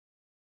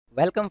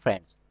Welcome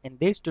friends. In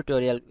this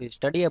tutorial we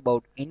study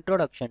about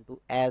Introduction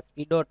to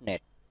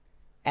ASP.NET.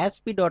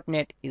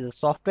 ASP.NET is a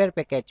software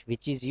package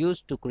which is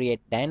used to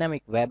create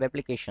dynamic web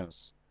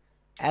applications.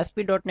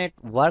 ASP.NET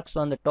works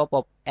on the top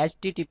of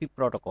HTTP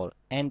protocol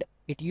and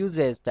it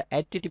uses the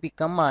HTTP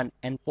command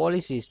and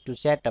policies to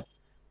set up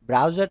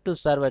browser to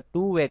server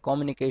two-way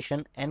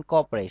communication and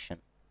cooperation.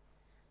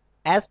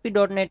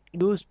 ASP.NET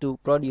is used to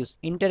produce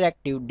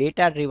interactive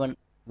data-driven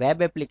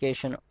web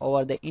application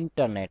over the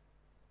internet.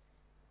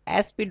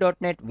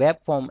 ASP.NET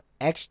Web Form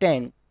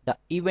extends the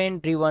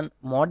event-driven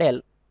model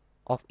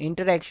of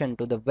interaction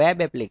to the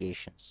web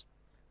applications.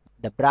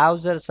 The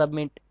browser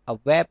submits a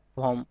web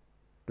form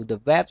to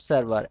the web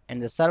server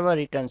and the server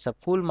returns a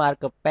full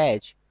markup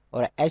page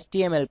or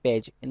HTML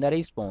page in the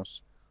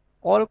response.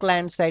 All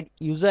client-side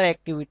user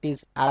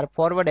activities are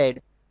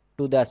forwarded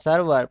to the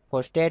server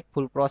for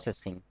stateful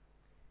processing.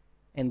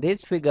 In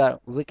this figure,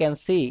 we can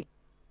see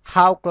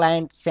how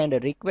client send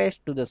a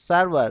request to the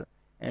server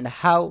and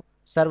how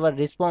server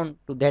respond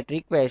to that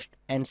request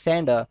and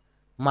send a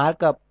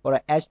markup or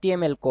a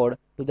HTML code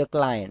to the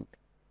client.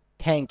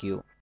 Thank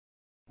you.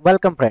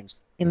 Welcome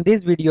friends. In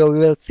this video we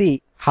will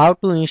see how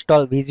to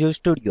install Visual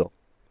Studio.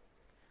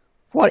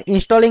 For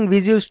installing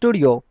Visual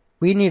Studio,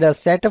 we need a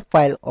setup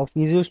file of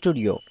Visual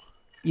Studio.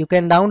 You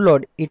can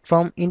download it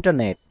from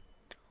internet.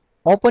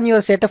 Open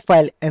your setup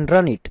file and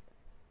run it.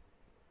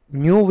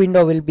 New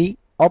window will be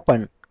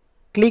open.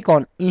 Click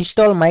on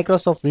Install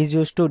Microsoft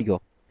Visual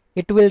Studio.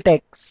 It will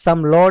take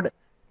some load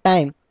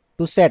time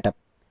to set up.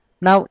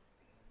 Now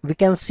we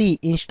can see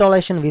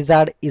installation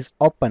wizard is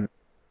open.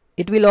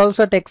 It will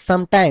also take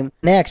some time.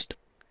 Next,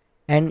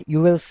 and you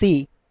will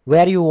see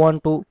where you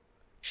want to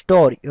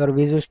store your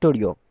Visual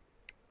Studio.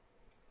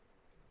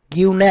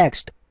 Give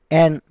next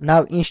and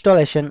now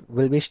installation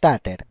will be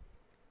started.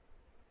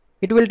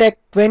 It will take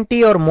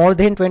 20 or more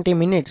than 20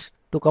 minutes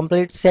to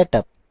complete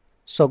setup.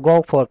 So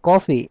go for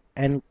coffee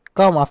and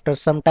come after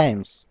some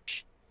times.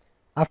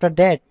 After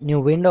that, new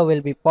window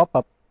will be pop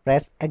up.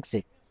 Press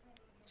exit.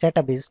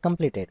 Setup is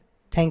completed.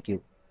 Thank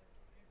you.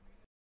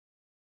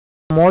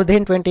 More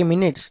than 20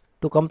 minutes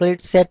to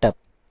complete setup.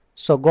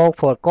 So go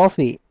for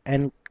coffee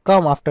and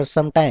come after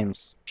some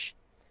times.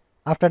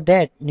 After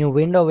that, new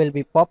window will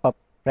be pop up.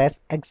 Press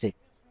exit.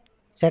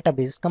 Setup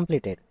is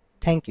completed.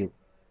 Thank you.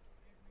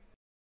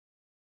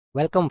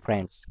 Welcome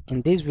friends.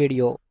 In this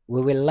video,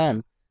 we will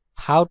learn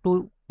how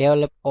to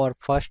develop our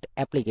first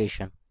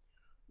application.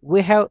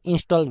 We have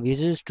installed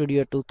Visual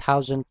Studio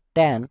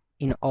 2010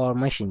 in our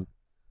machine.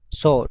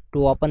 So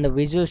to open the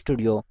Visual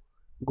Studio,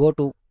 go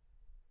to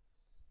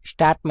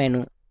Start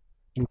menu,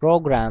 in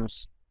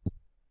Programs,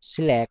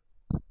 select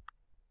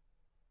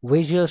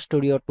Visual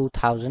Studio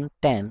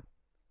 2010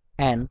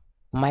 and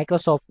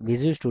Microsoft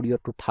Visual Studio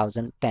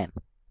 2010.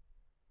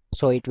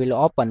 So it will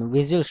open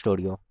Visual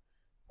Studio.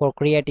 For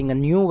creating a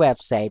new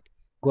website,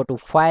 go to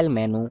File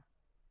menu,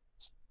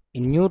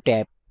 in New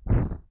tab,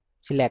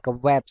 select a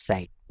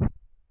website.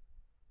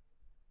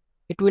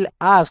 It will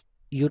ask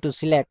you to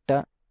select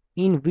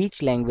in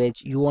which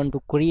language you want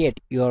to create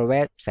your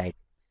website.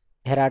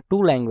 There are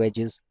two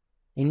languages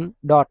in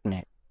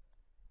 .NET,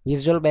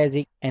 Visual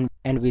Basic and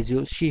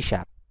Visual C#.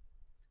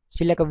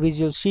 Select a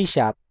Visual C#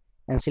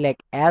 and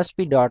select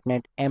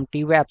ASP.NET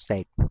Empty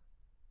Website.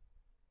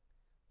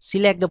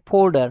 Select the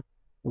folder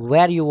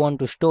where you want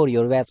to store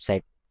your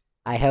website.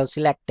 I have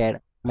selected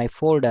my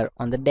folder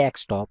on the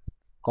desktop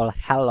called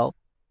Hello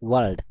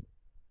World.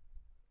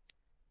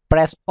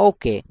 Press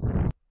OK.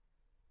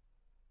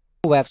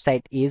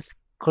 Website is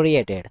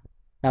created.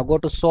 Now go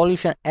to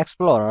Solution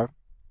Explorer,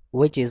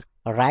 which is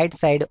right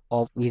side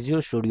of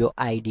Visual Studio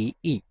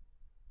IDE.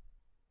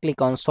 Click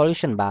on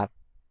Solution bar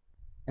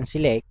and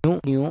select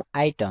New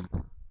Item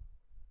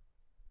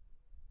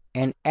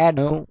and add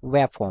new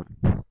web form.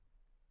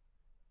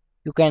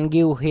 You can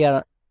give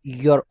here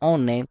your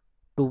own name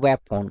to web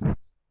form,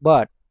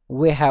 but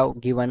we have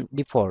given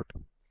default.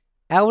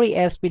 Every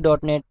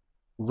ASP.NET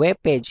web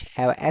page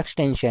have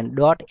extension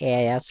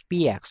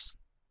 .ASPX.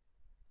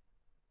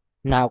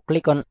 Now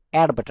click on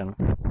Add button.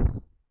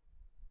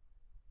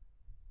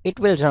 It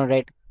will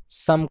generate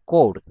some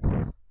code.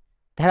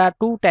 There are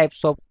two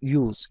types of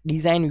views,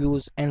 design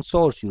views and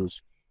source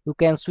views. You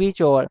can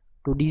switch over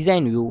to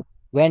design view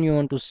when you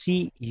want to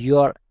see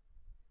your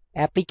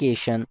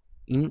application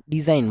in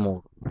design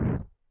mode.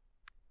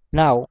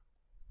 Now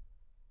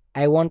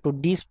I want to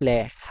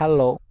display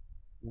Hello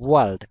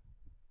World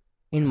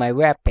in my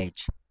web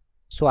page.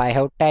 So I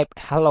have typed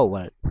Hello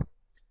World.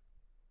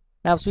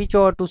 Now switch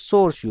over to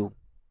source view.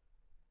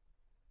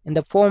 In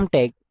the form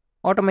tag,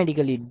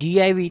 automatically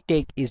div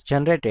tag is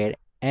generated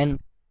and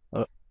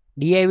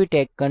div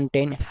tag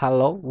contain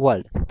Hello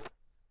World.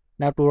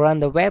 Now to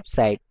run the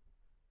website,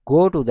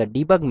 go to the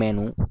debug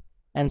menu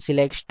and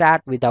select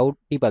Start without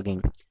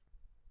debugging.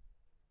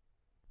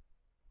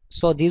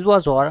 So this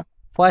was our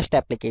first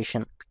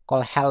application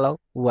called Hello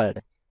World.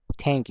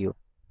 Thank you.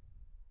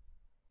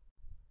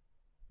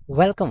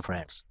 Welcome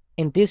friends.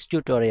 In this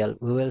tutorial,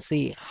 we will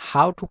see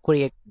how to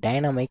create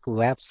dynamic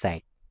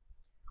website.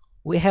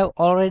 We have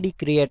already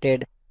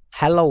created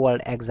Hello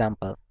World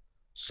example.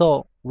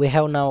 So we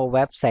have now a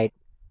website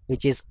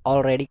which is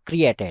already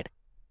created.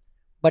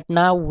 But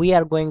now we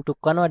are going to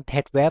convert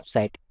that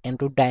website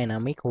into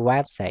dynamic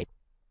website.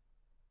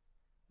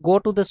 Go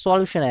to the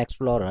Solution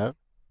Explorer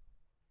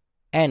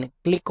and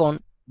click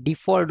on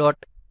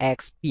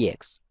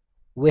default.xpx.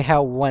 We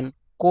have one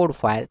code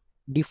file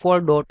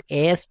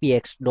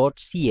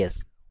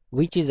default.aspx.cs,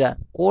 which is a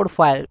code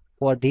file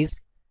for this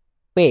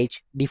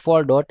page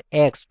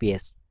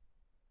default.axps.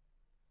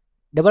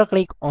 Double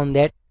click on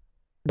that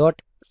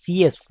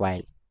 .cs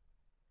file.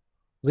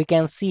 We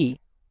can see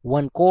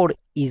one code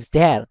is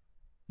there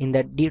in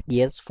the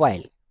 .cs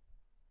file.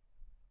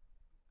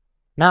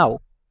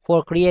 Now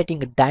for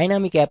creating a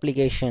dynamic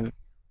application,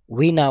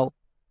 we now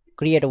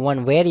create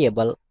one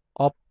variable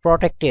of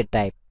protected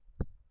type.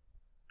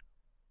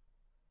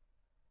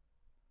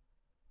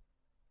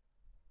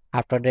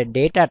 After the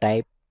data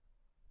type,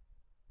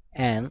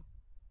 and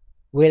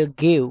we'll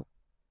give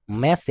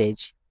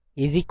message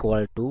is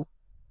equal to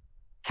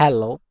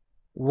hello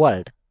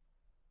world.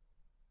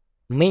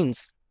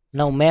 Means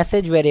now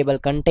message variable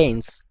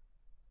contains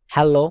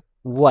hello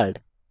world.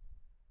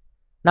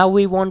 Now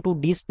we want to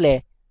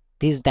display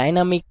this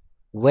dynamic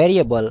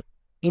variable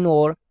in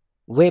our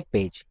web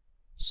page.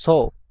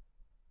 So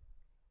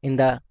in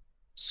the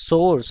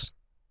source,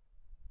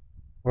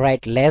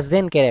 write less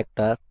than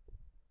character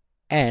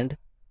and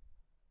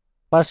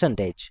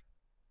percentage.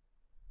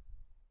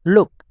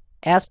 Look,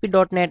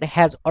 ASP.NET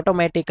has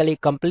automatically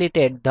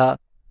completed the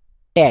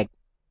tag.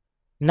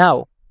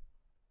 Now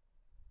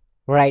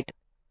write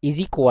is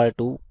equal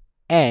to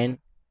and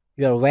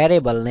your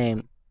variable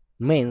name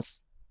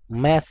means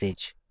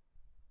message.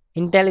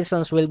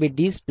 IntelliSense will be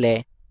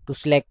displayed to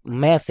select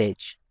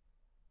message.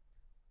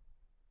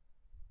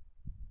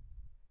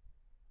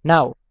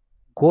 Now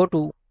go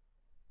to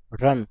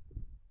run.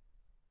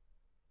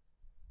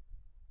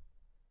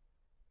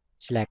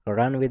 Select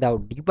run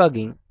without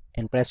debugging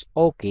and press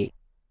OK.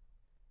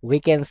 We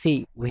can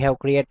see we have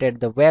created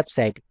the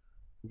website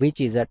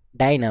which is a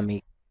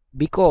dynamic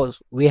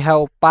because we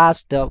have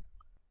passed the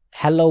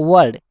hello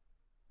world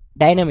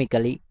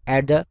dynamically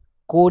at the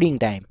coding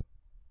time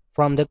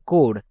from the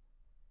code.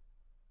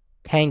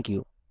 Thank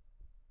you.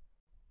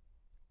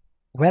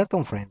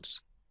 Welcome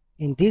friends.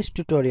 In this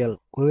tutorial,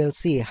 we will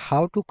see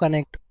how to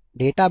connect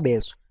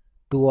database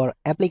to our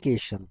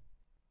application.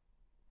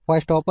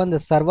 First open the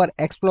Server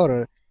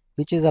Explorer,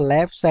 which is the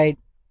left side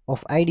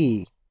of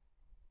IDE.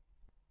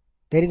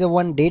 There is a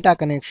one data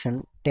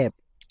connection tab.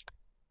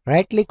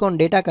 Right click on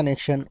data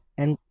connection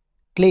and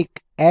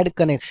click add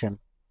connection.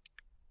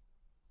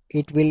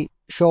 It will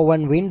show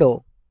one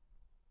window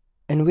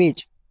in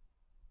which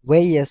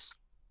various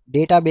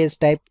database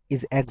type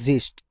is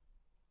exist.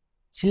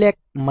 Select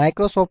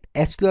Microsoft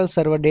SQL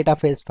Server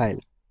database file.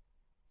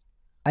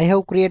 I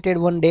have created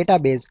one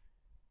database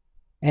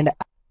and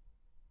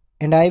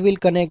I will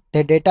connect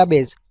the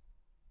database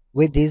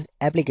with this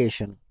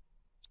application.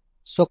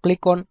 So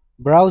click on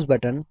Browse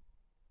button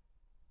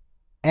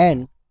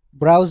and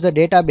browse the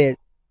database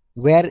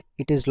where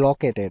it is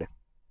located.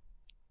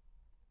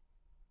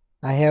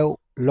 I have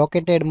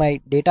located my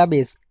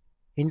database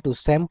into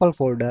sample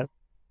folder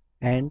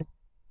and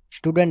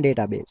student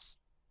database.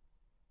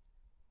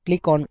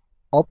 Click on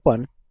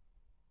Open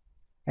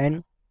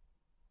and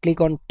click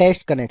on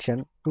Test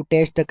Connection to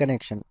test the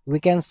connection. We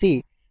can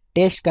see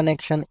test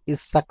connection is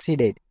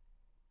succeeded.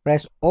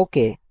 Press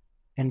OK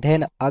and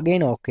then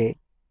again OK.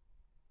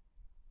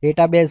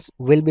 Database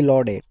will be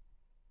loaded.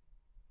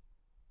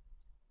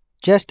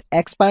 Just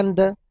expand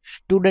the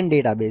student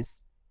database.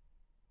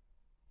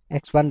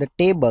 Expand the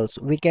tables.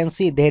 We can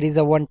see there is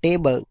a one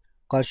table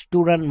called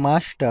student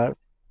master.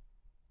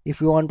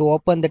 If you want to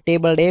open the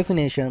table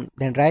definition,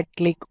 then right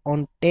click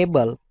on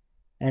table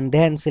and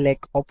then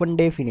select open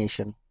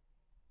definition.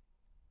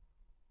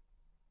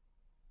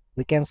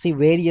 We can see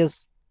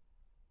various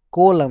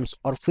columns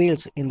or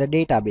fields in the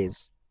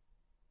database.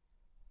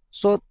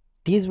 So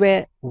this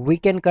way we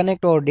can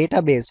connect our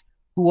database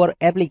to our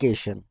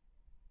application.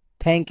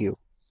 Thank you.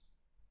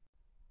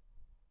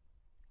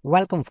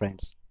 Welcome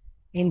friends.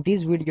 In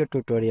this video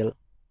tutorial,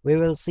 we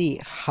will see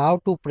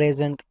how to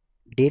present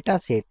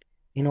dataset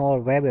in our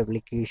web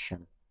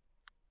application.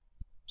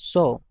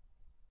 So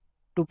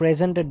to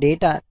present the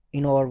data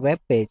in our web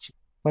page,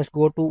 first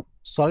go to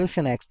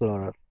Solution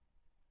Explorer.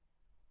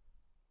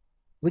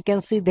 We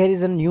can see there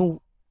is a new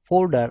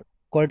folder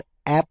called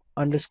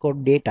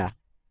app_data.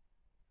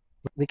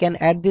 We can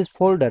add this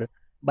folder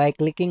by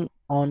clicking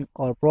on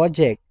our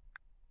project,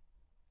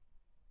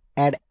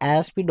 add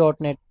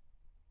ASP.NET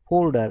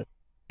folder,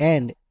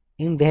 and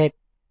in that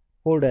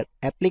folder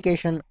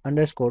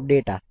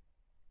application_data.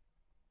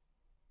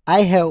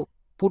 I have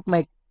put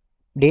my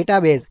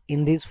database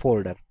in this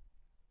folder.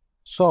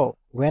 So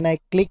when I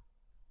click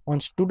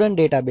on student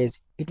database,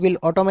 it will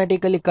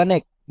automatically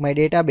connect my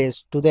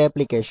database to the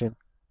application.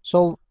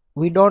 So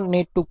we don't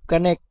need to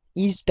connect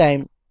each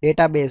time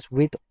database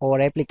with our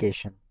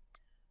application.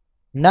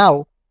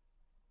 Now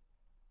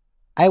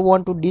I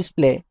want to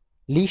display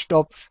list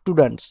of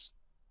students.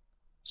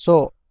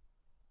 So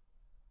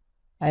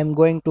I am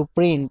going to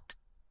print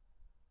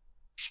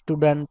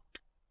student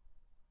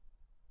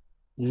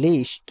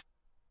list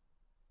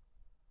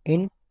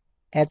in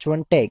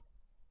h1 tag.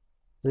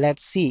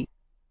 Let's see,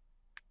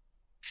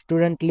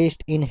 student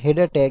list in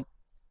header tag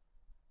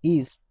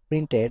is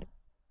printed.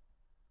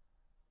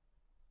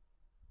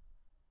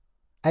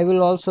 I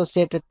will also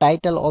set a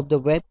title of the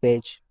web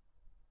page,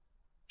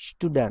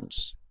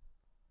 students.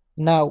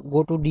 Now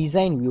go to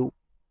design view.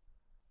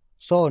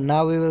 So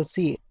now we will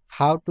see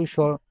how to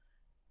show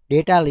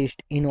data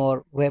list in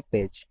our web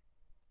page.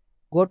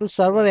 Go to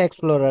server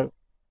explorer.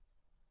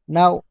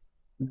 Now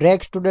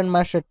drag student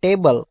master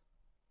table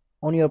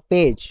on your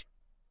page.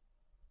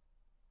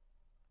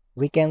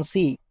 We can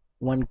see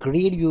one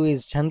grid view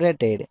is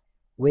generated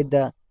with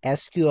the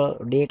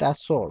SQL data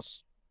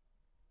source.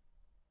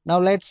 Now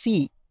let's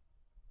see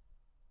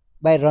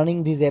by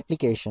running this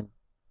application.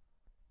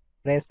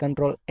 Press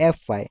Ctrl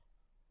F5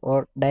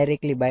 or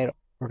directly by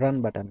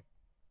run button.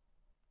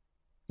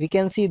 We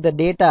can see the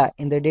data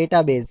in the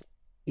database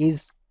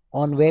is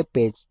on web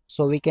page,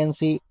 so we can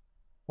see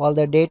all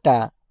the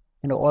data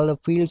and all the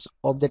fields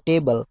of the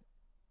table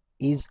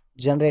is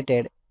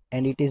generated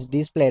and it is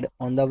displayed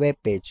on the web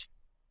page.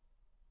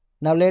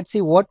 Now let's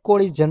see what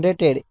code is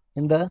generated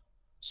in the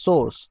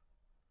source.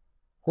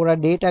 For a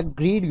data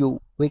grid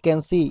view, we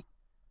can see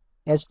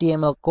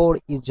HTML code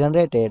is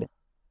generated,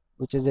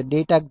 which is a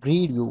data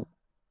grid view,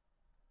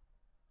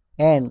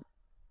 and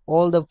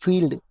all the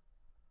field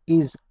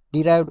is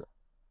derived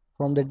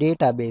from the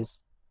database: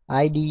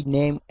 ID,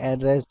 name,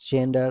 address,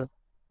 gender,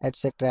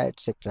 etc.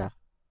 etc.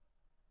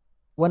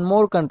 One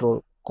more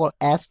control called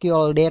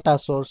SQL data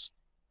source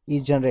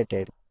is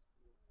generated.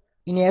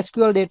 In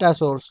SQL data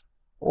source,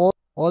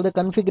 all the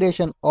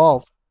configuration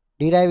of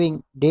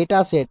deriving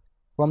dataset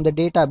from the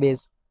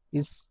database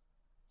is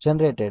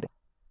generated.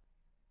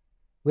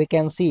 We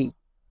can see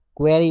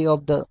query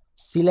of the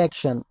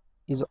selection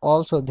is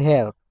also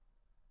there,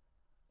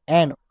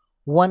 and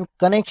one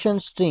connection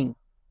string,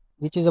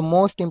 which is the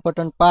most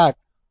important part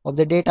of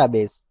the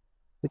database.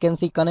 We can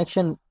see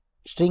connection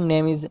string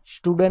name is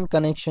student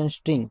connection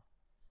string.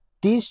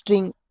 This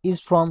string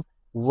is from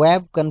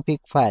web config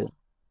file.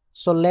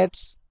 So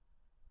let's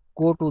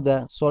go to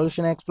the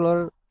solution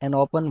explorer and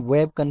open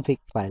web config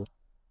file.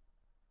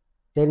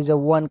 There is a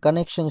one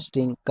connection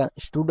string,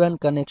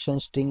 student connection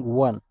string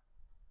 1.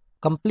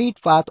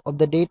 Complete path of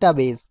the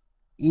database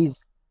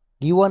is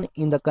given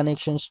in the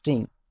connection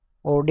string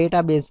or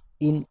database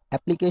in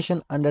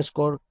application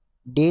underscore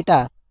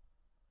data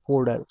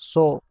folder.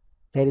 So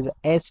there is a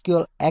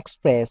SQL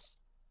Express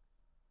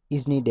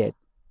is needed.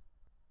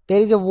 There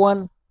is a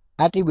one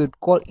attribute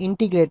called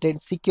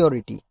integrated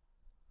security.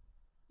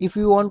 If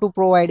you want to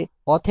provide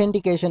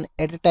authentication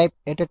at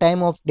a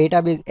time of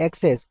database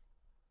access,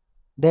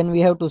 then we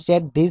have to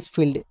set this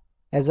field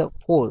as a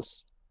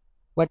false,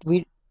 but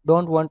we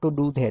don't want to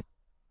do that.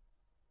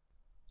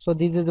 So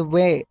this is a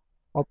way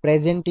of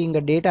presenting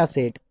a data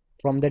set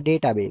from the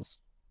database.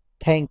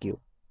 Thank you.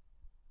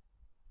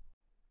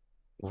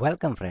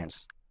 Welcome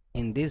friends.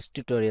 In this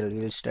tutorial we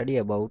will study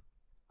about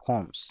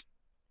forms.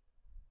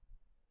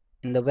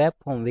 In the web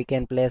form we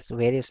can place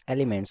various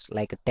elements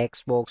like a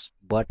text box,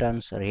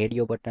 buttons,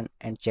 radio button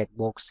and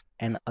checkbox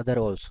and other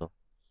also.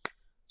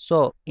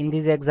 So in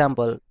this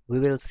example we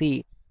will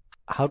see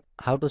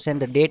how to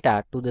send the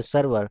data to the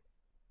server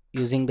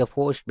using the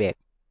force back.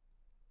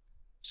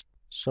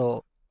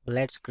 So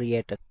let's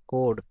create a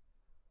code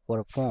for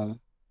a form.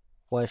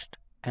 First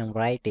I'm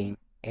writing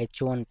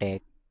h1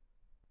 tag.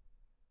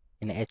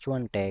 In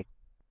h1 tag,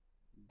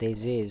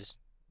 this is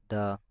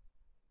the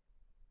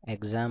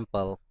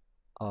example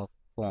of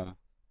form.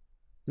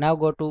 Now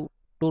go to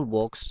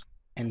toolbox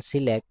and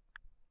select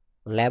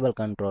label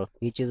control,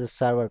 which is a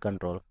server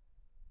control.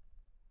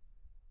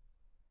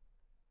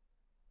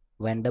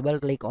 When double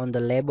click on the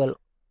label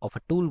of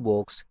a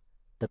toolbox,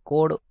 the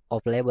code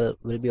of label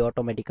will be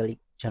automatically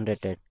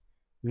generated.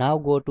 Now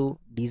go to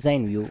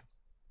design view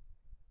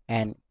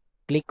and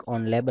click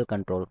on label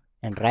control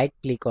and right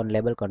click on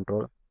label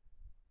control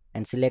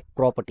and select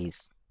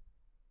properties.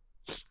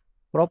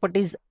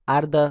 Properties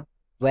are the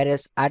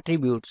various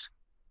attributes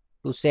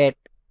to set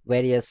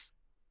various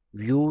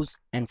views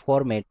and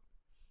format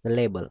the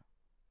label.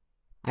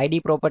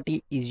 ID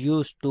property is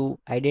used to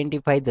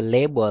identify the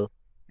label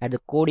at the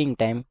coding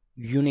time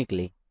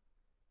uniquely.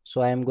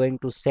 So I am going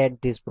to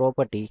set this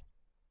property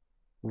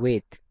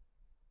with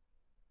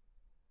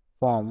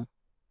form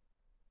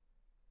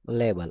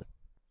label.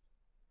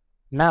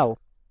 Now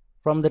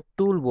from the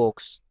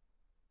toolbox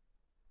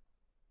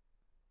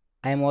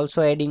I am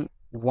also adding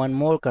one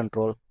more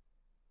control.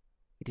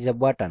 It is a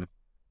button.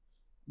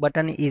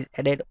 Button is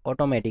added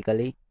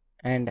automatically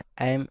and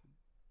I am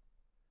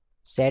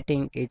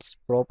setting its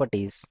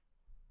properties,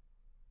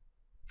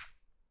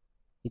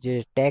 which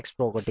is text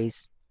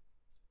properties,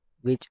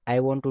 which I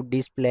want to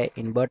display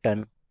in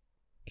button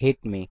hit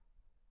me.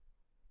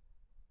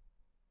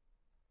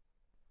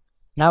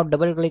 Now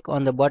double click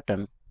on the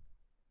button,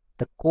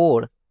 the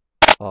code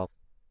of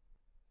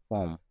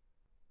form.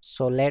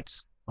 So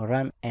let's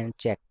run and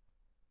check.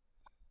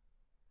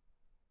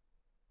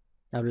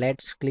 Now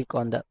let's click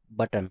on the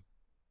button.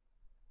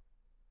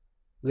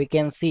 we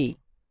can see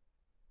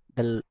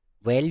the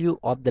value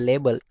of the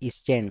label is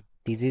changed.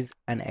 This is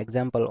an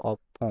example of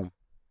form.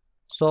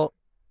 So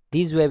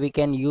this way we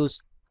can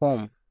use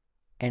form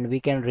and we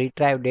can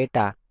retrieve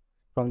data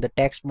from the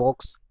text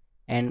box,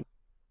 and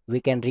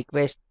we can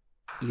request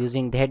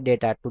using that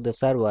data to the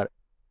server,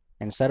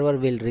 and server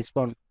will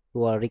respond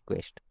to our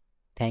request.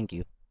 Thank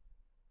you.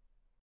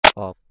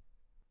 Of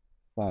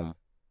form.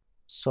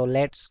 So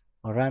let's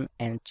run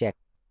and check.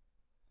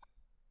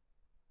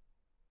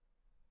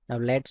 Now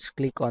let's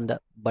click on the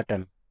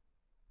button.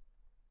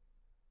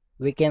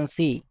 We can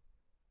see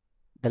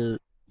the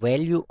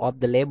value of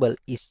the label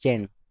is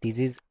changed. This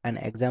is an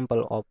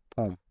example of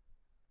form.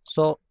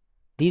 So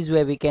this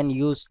way we can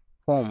use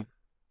form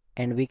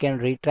and we can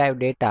retrieve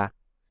data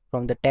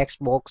from the text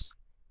box,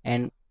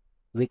 and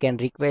we can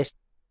request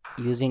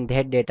using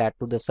that data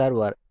to the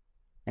server,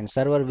 and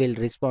server will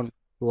respond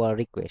to our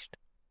request.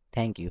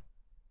 Thank you.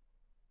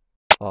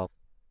 Of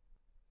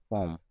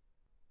form.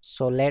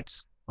 So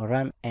let's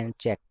run and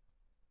check.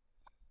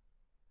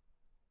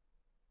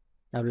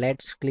 Now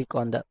let's click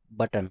on the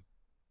button.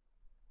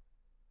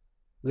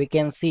 We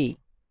can see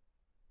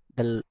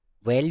the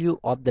value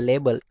of the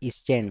label is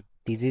changed.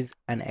 This is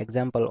an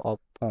example of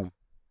form.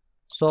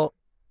 So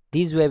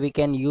this way we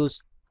can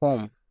use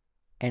form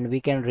and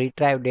we can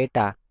retrieve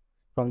data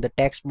from the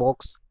text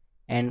box,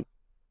 and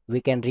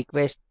we can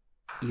request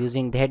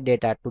using that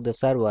data to the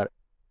server,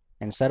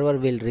 and server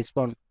will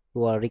respond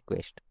to our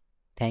request.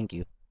 Thank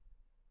you.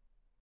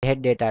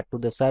 That data to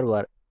the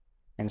server,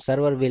 and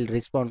server will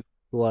respond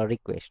to our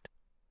request.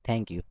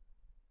 Thank you.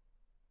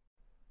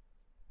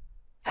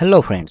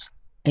 Hello friends,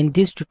 in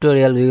this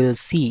tutorial we will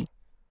see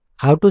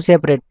how to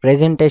separate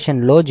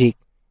presentation logic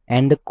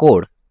and the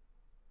code.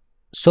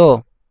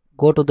 So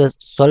go to the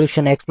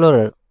Solution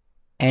Explorer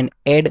and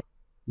add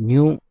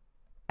new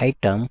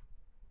item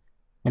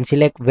and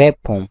select web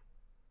form.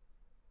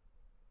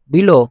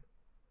 Below,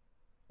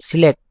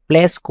 select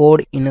place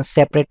code in a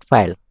separate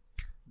file.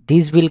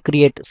 This will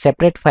create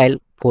separate file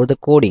for the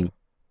coding.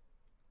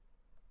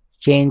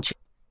 Change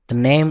the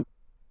name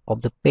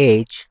of the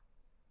page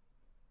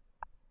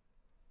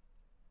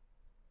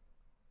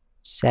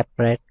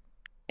separate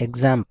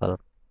example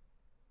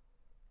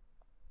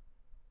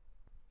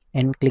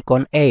and click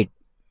on Add.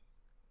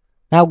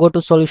 Now go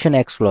to Solution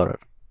Explorer.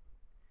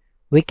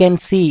 We can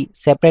see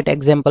separate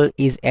example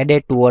is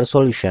added to our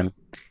solution,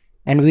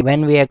 and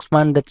when we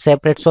expand the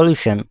separate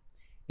solution,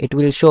 it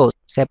will show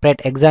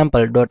separate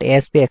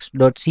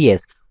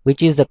example.aspx.cs,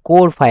 which is the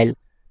code file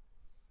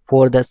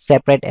for the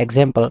separate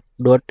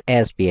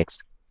example.aspx.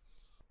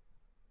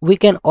 We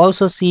can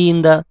also see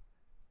in the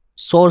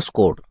source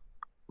code,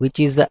 which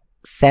is the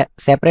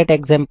separate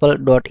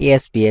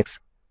example.aspx.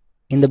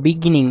 In the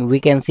beginning, we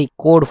can see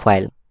code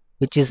file,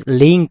 which is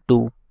linked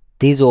to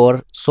this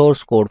or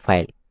source code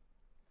file.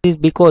 This is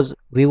because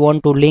we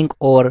want to link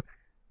our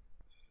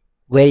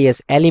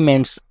various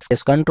elements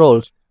as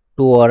controls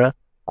to our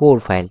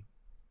code file.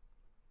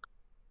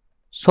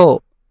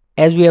 So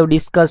as we have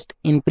discussed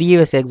in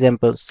previous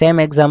example, same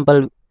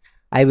example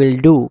I will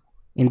do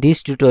in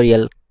this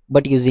tutorial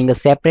but using a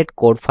separate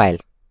code file.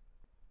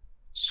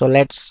 So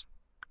let's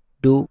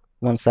do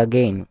once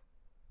again.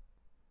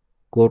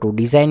 Go to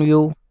design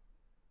view,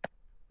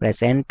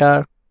 press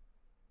enter,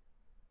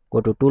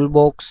 go to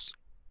toolbox,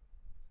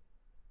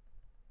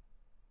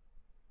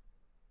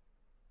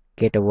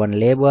 get a one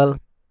label,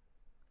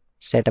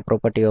 set a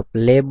property of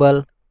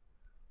label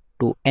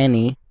to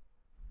any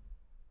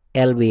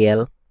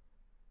LBL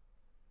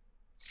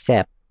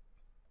SAP.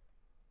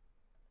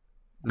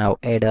 Now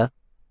add a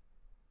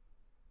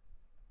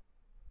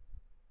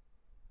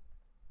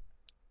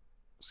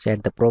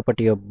set the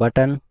property of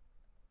button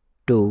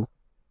to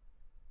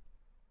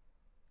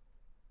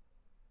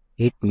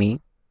hit me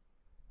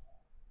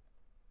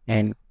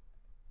and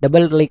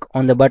double click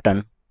on the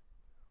button.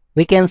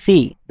 We can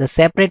see the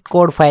separate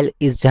code file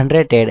is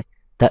generated,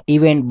 the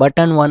event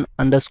button1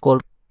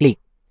 underscore click.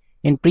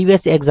 In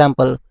previous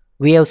example,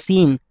 we have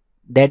seen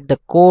that the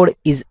code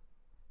is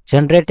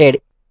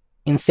generated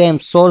in same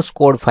source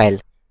code file,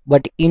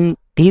 but in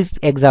this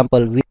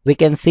example we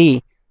can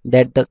see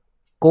that the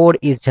code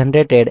is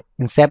generated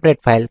in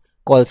separate file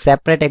called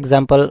separate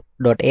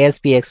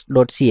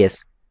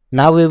example.aspx.cs.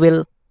 Now we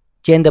will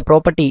change the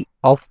property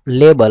of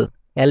label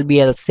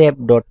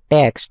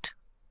lblsep.text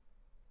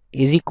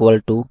is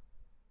equal to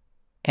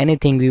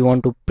anything we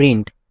want to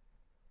print.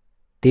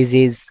 This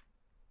is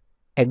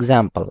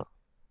example,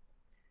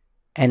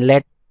 and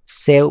let's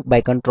save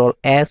by Ctrl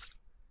S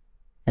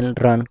and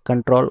run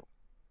Ctrl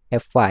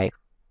F5.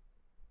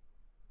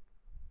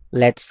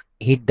 Let's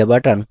hit the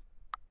button.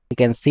 You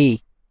can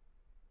see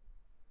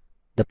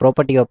the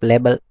property of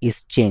label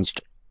is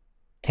changed.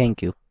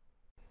 Thank you.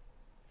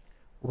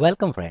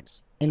 Welcome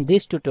friends. In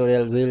this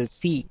tutorial we will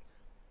see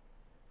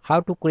how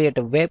to create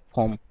a web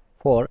form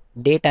for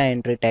data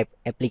entry type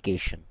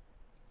application.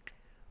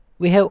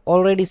 We have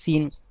already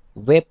seen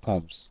web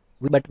forms,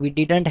 but we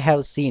didn't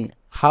have seen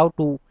how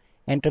to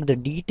enter the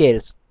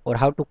details or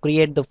how to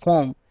create the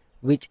form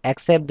which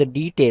accept the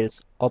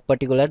details of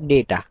particular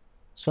data.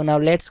 So now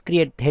let's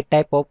create that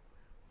type of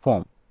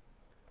form.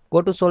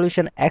 Go to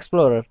Solution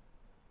Explorer,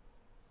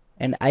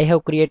 and I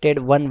have created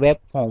one web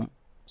form.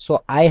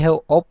 So I have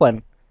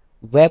opened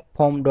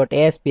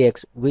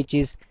webform.aspx, which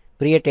is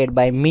created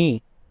by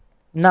me.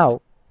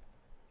 Now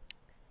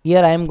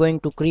here I am going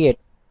to create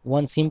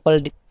one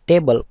simple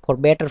table for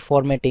better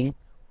formatting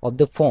of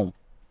the form.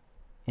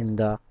 In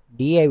the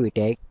div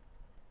tag,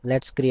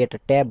 let's create a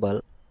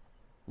table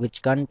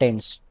which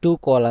contains 2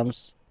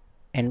 columns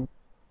and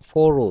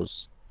 4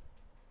 rows.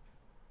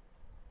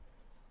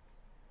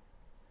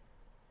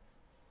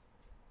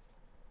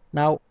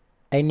 Now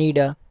I need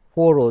a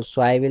 4 rows,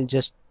 so I will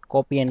just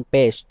copy and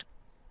paste.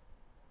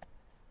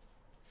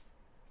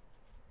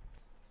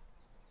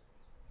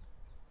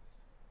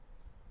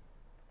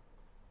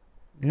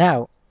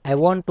 Now I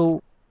want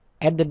to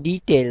add the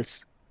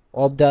details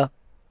of the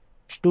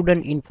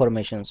student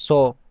information,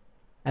 so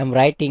I'm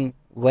writing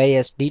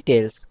various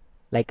details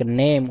like a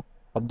name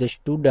of the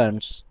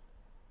students,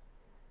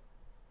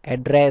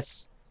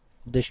 address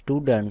of the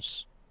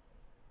students,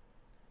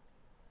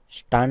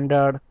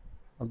 standard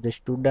of the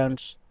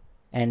students,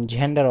 and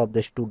gender of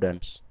the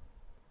students.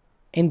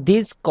 In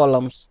these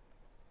columns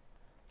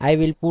I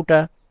will put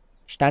a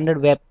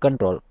standard web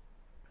control.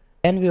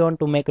 When we want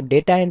to make a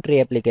data entry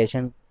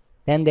application,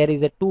 then there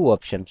is a two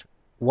options.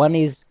 One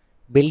is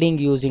building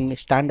using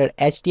standard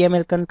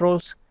HTML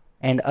controls,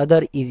 and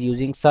other is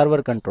using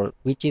server control,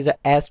 which is a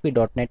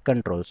ASP.NET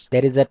controls.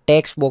 There is a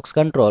text box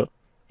control,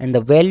 and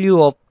the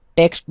value of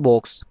text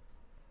box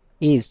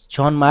is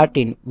John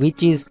Martin,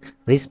 which is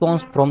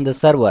response from the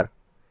server,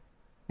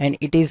 and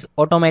it is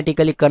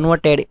automatically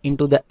converted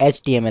into the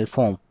HTML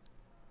form.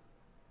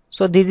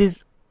 So this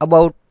is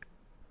about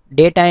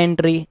data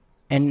entry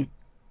and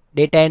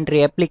data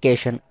entry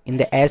application in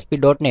the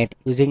ASP.NET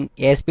using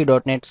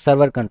ASP.NET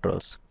server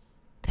controls.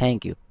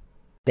 Thank you.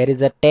 There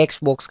is a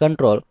text box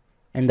control,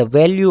 and the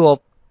value of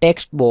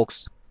text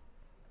box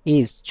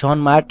is John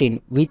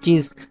Martin, which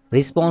is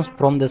response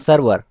from the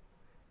server,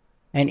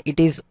 and it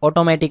is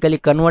automatically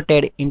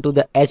converted into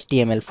the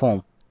HTML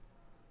form.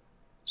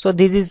 So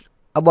this is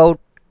about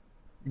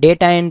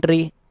data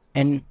entry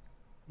and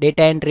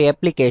data entry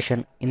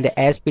application in the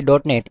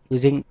ASP.NET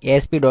using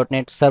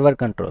ASP.NET server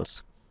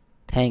controls.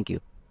 Thank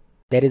you.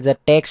 There is a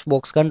text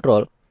box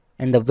control,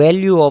 and the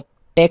value of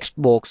text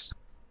box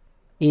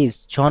is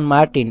John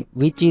Martin,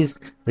 which is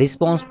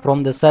response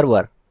from the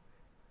server,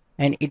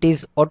 and it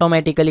is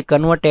automatically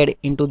converted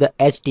into the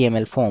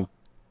HTML form.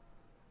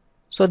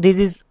 So this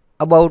is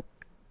about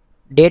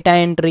data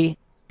entry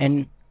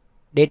and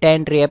data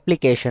entry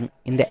application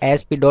in the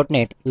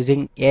ASP.NET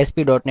using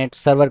ASP.NET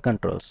server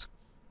controls.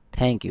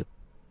 Thank you.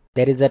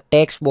 There is a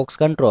text box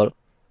control,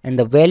 and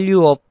the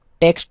value of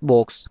text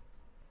box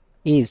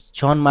is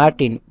John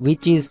Martin,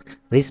 which is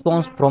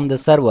response from the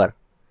server,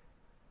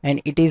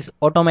 and it is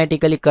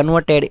automatically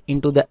converted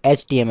into the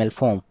HTML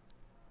form.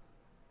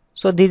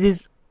 So this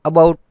is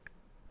about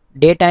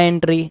data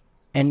entry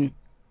and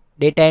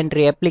data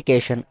entry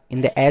application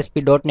in the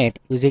ASP.NET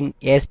using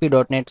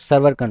ASP.NET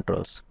server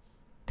controls.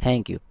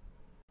 Thank you.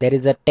 There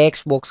is a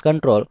text box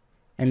control,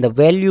 and the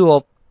value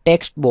of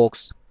text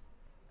box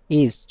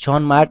is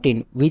John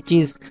Martin, which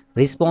is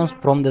response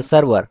from the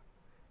server,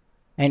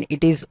 and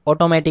it is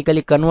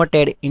automatically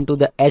converted into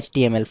the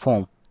HTML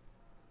form.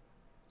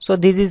 So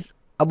this is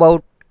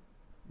about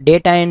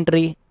data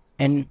entry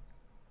and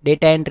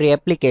data entry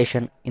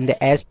application in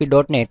the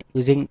ASP.NET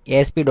using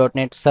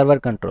ASP.NET server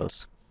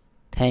controls.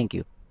 Thank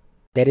you.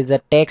 There is a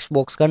text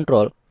box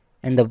control,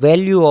 and the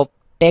value of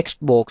text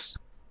box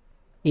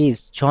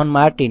is John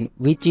Martin,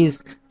 which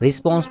is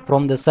response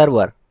from the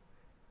server,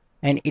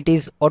 and it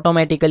is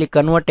automatically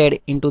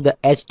converted into the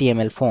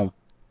HTML form.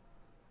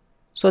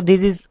 So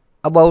this is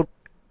about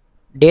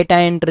data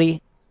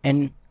entry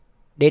and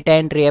data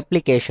entry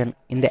application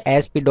in the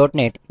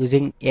ASP.NET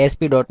using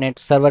ASP.NET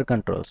server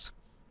controls.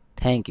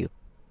 Thank you.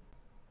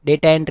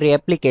 Data entry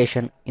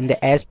application in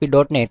the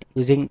ASP.NET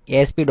using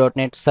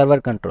ASP.NET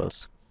server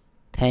controls.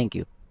 Thank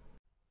you.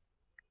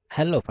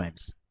 Hello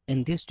friends.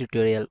 In this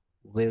tutorial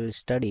we will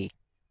study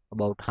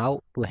about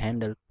how to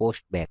handle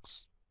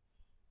postbacks.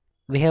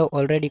 We have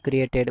already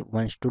created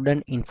one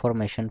student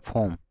information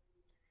form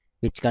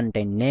which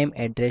contain name,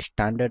 address,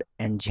 standard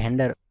and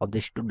gender of the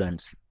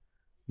students.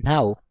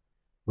 Now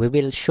we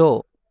will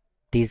show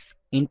these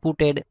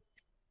inputted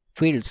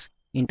fields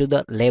into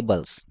the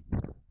labels.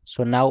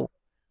 So now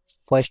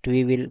first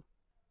we will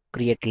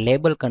create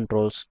label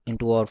controls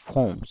into our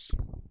forms.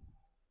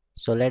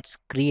 So let's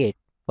create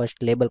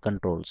first label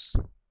controls.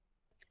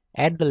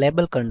 Add the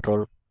label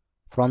control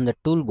from the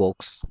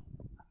toolbox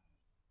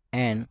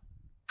and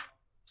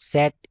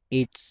set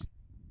its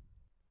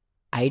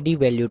ID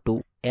value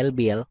to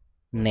LBL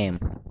name.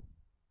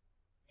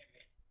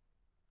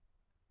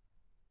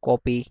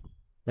 Copy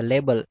the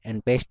label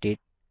and paste it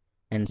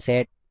and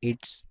set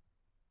its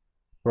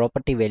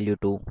property value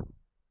to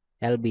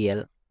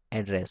LBL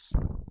address.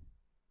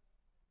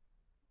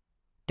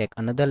 Take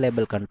another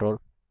label control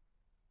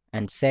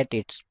and set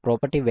its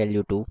property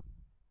value to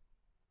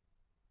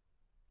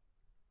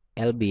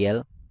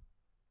LBL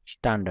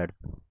standard.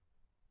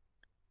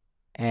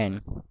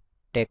 and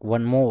take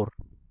one more,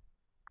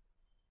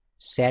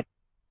 set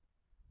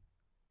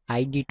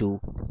id to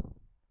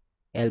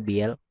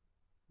LBL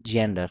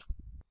gender.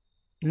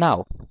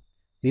 Now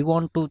we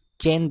want to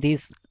change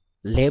this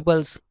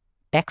labels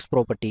text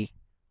property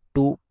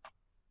to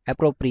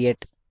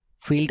appropriate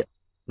field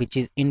which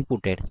is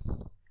inputted.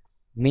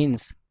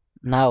 Means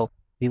now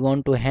we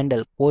want to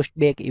handle post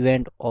back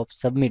event of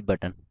submit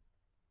button,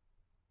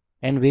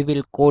 and we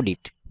will code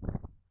it.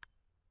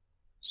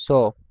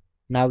 So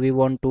now we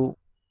want to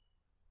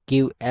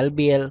give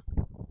LBL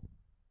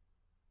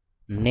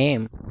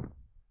name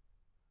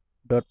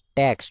dot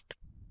text,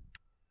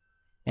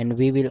 and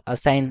we will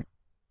assign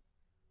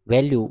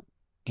value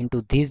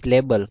into this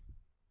label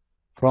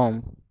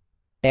from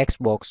text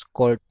box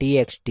called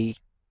txt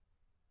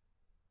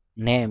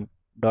name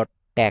dot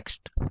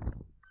text.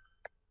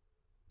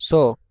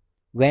 So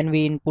when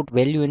we input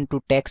value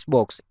into text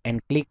box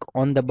and click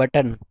on the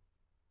button,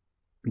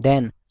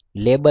 then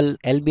label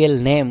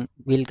LBL name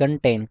will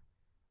contain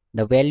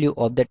the value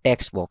of the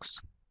text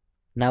box.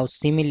 Now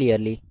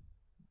similarly,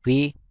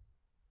 we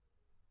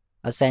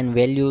assign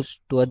values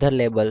to other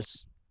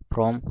labels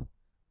from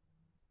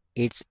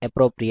its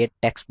appropriate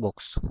text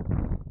box.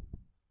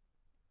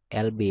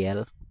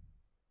 LBL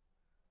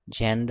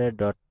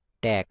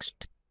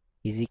gender.text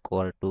is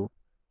equal to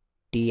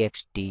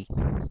txt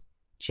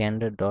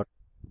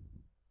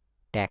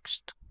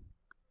gender.text.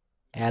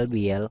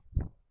 LBL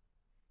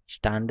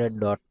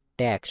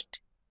standard.text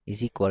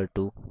is equal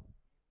to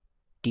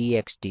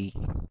txt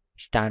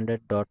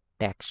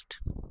standard.text.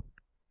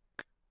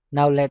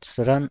 Now let's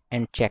run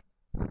and check.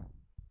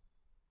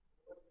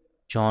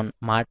 John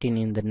Martin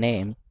in the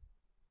name,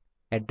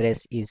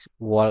 address is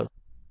Wall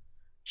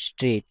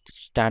Street,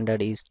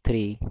 standard is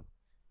 3,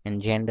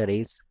 and gender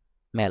is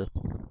male.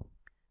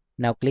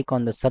 Now click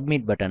on the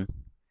submit button.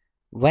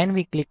 When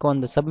we click on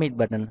the submit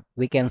button,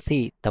 we can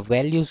see the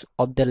values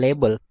of the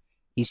label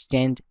is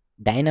changed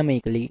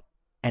dynamically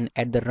and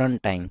at the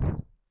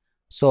runtime.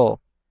 So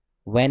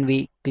when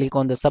we click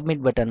on the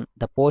submit button,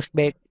 the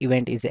postback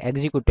event is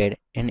executed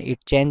and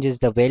it changes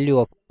the value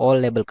of all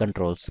label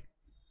controls.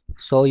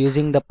 So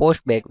using the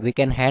postback, we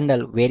can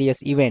handle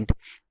various events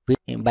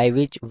by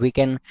which we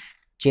can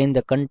change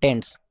the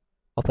contents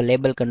of a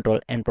label control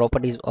and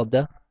properties of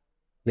the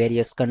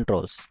various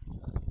controls.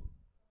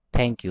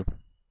 Thank you.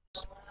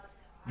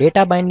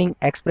 Data binding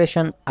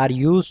expressions are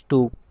used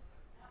to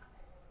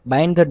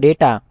bind the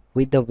data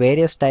with the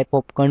various type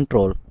of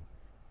control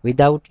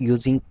without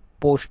using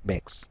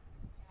postbacks.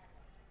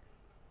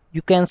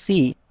 You can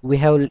see we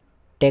have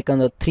taken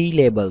the three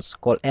labels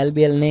called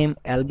LBL name,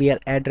 LBL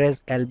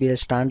address, LBL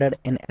standard,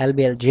 and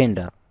LBL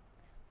gender.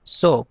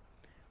 So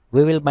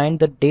we will bind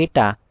the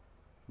data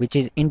which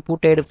is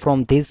inputted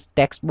from these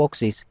text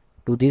boxes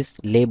to these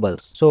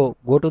labels. So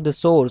go to the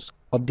source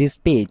of this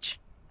page.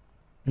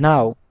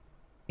 Now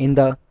in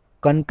the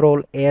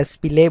control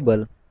ASP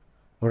label,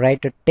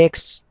 write a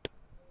text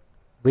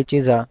which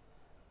is a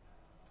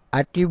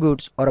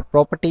attributes or a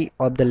property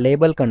of the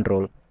label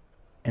control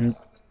and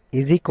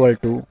is equal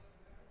to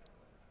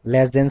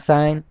less than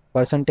sign,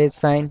 percentage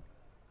sign.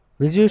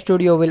 Visual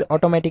Studio will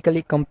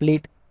automatically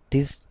complete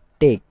this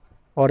tag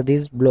or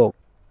this block,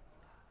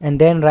 and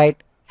then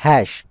write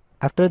hash.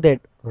 After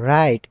that,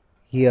 write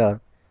here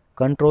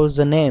controls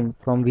the name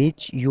from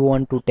which you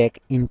want to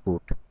take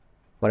input.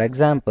 For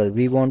example,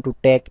 we want to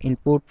take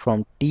input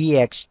from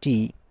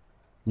txt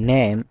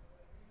name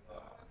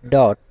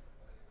dot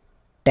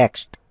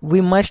text.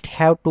 We must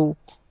have to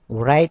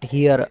write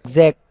here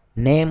exact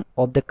name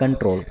of the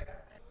control,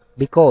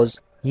 because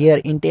here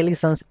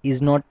IntelliSense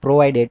is not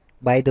provided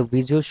by the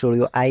Visual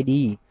Studio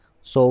IDE,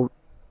 so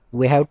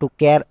we have to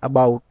care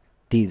about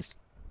this.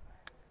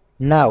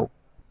 Now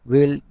we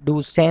will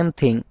do same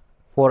thing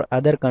for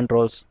other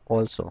controls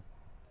also,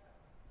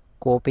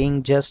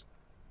 copying just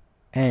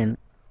and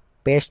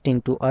paste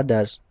into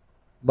others,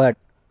 but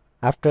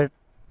after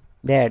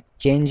that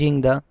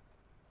changing the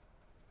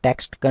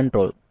text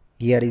control.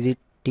 Here is it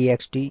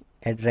txt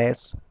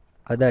address,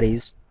 other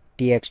is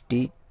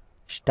txt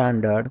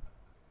standard,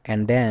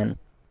 and then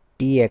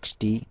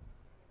txt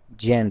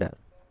gender.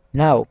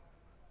 Now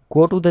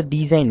go to the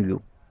design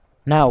view.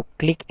 Now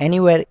click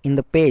anywhere in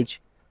the page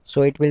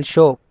so it will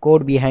show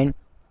code behind.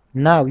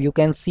 Now you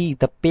can see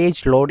the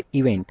page load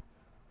event.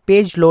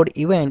 Page load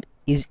event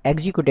is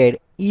executed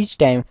each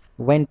time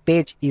when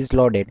page is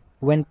loaded.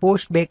 When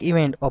post back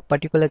event of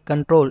particular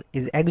control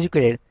is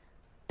executed,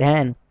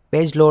 then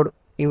page load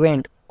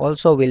event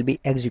also will be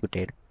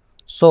executed.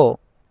 So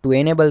to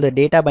enable the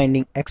data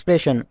binding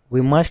expression,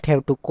 we must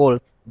have to call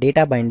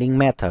data binding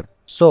method.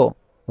 So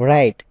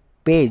write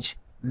page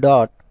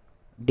dot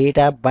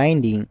data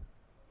binding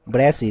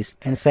braces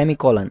and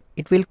semicolon.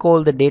 It will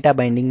call the data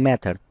binding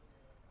method.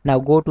 Now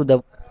go to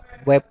the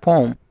web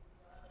form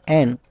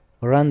and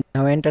run.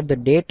 Now enter the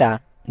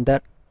data in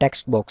the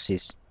text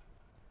boxes.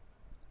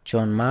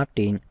 John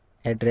Martin,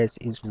 address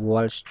is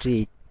Wall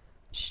Street,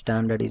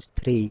 standard is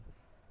 3,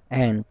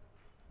 and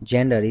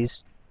gender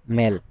is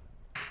male.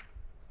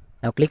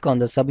 Now click on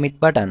the submit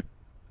button.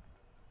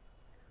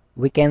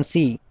 We can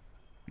see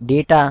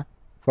data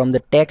from the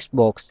text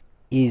box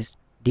is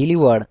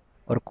delivered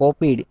or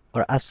copied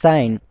or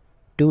assigned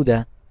to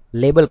the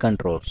label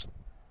controls.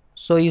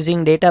 So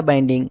using data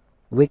binding,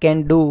 we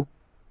can do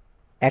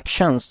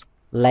actions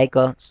like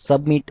a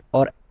submit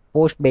or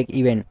post back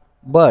event,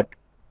 but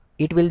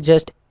it will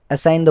just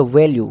assign the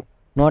value,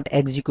 not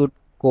execute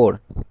code.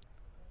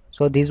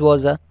 So this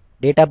was a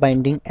data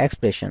binding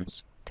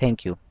expressions.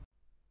 Thank you.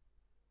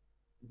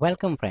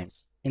 Welcome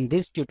friends. In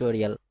this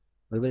tutorial,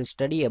 we will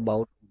study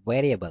about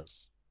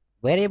variables.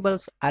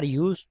 Variables are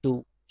used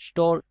to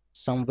store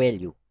some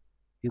value.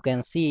 You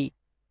can see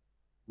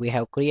we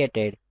have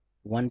created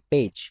one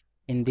page.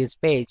 In this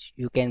page,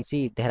 you can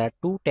see there are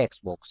two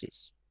text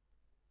boxes.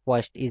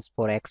 First is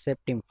for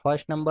accepting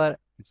first number,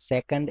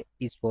 second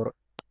is for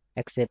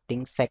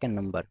accepting second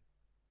number.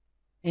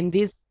 In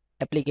this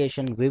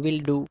application, we will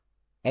do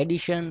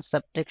addition,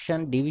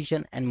 subtraction,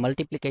 division and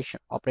multiplication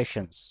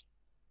operations.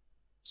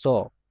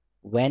 So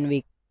when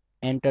we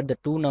enter the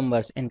two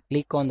numbers and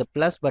click on the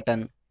plus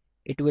button,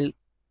 it will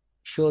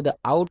show the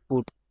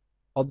output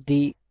of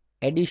the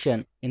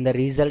addition in the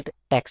result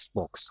text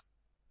box.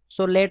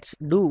 So let's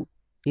do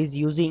this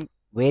using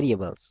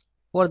variables.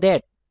 For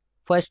that,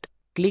 first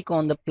click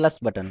on the plus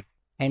button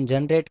and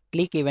generate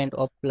click event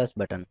of plus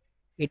button.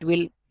 It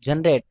will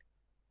generate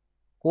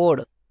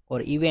code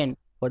or event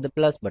for the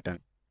plus button.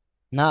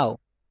 Now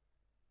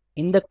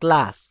in the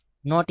class,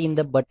 not in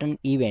the button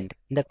event,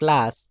 in the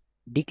class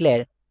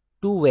declare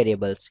two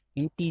variables,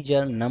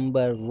 integer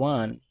number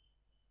 1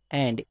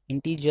 and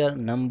integer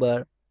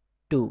number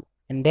 2,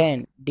 and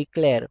then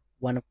declare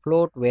one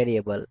float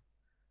variable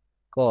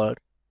called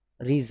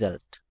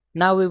result.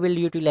 Now we will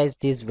utilize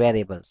these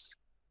variables.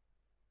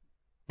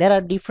 There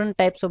are different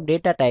types of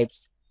data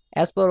types.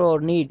 As per our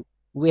need,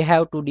 we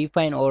have to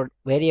define our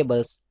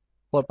variables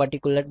for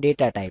particular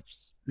data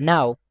types.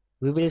 Now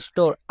we will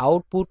store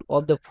output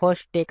of the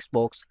first text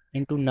box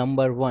into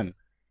number 1.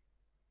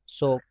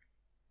 So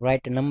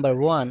write number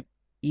 1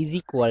 is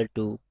equal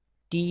to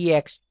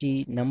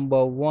txt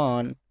number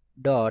 1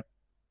 dot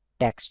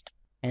text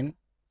and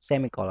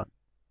semicolon.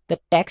 The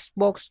text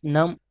box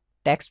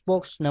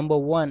number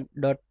 1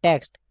 dot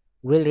text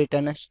will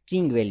return a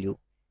string value,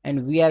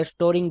 and we are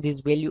storing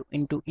this value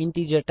into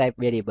integer type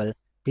variable.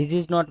 This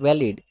is not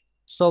valid,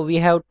 so we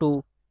have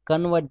to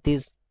convert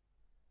this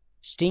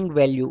string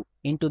value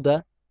into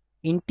the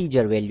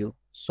integer value.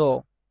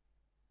 So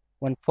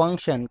one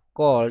function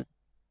called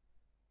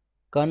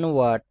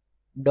convert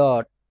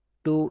dot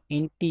to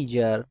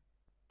integer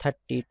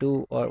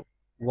 32 or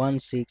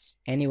 16,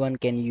 anyone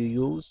can you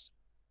use,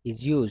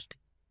 is used,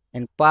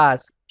 and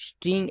pass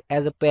string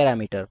as a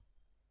parameter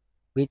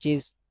which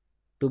is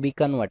to be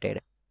converted.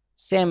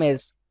 Same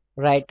as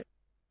write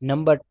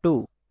number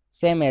 2,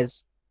 same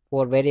as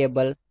for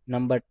variable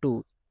number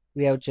 2,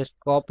 we have just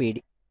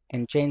copied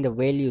and changed the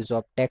values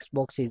of text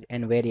boxes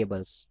and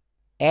variables.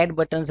 Add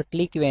buttons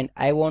click event,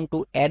 I want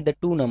to add the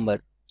two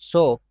number,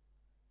 so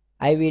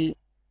I will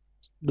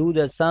do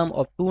the sum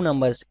of two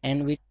numbers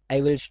and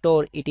I will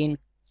store it in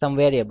some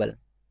variable.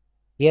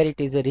 Here it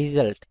is a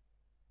result.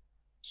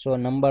 So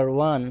number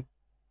 1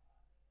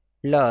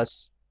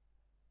 plus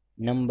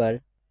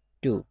number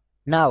 2.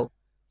 Now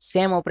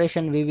same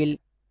operation we will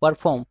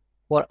perform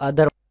for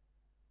other,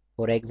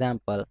 for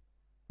example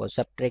for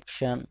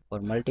subtraction, for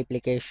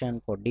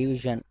multiplication, for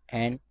division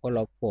and all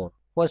of 4.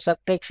 For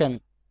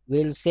subtraction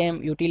we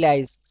will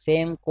utilize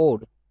same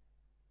code.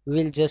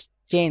 We will just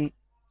change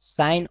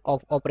sign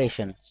of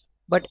operations.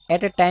 But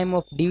at a time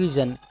of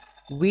division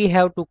we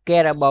have to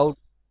care about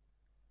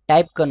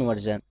type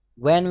conversion.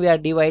 When we are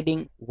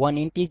dividing one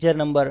integer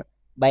number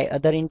by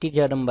other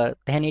integer number,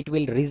 then it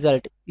will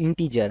result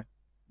integer,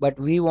 but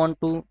we want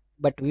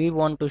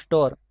to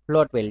store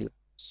float value,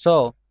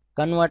 so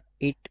convert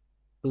it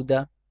to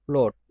the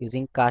float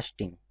using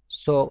casting.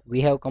 So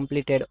we have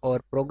completed our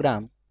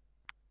program.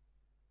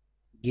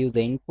 Give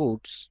the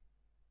inputs.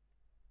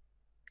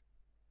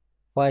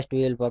 First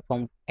we will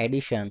perform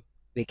addition.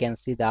 We can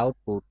see the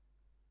output: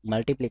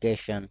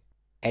 multiplication,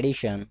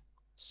 addition,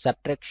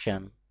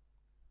 subtraction,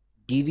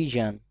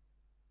 division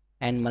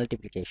and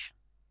multiplication.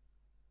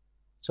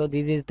 So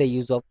this is the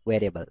use of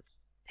variable.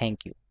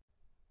 Thank you.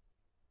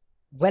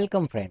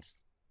 Welcome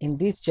friends. In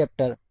this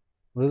chapter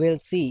we will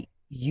see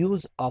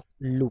use of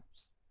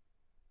loops.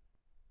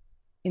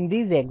 In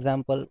this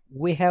example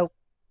we have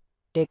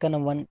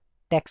taken one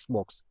text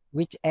box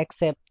which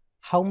accepts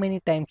how many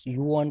times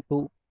you want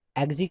to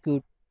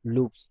execute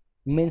loops,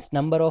 means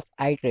number of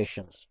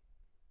iterations.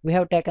 We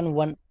have taken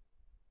one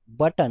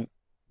button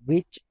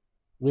which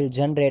will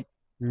generate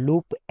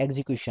loop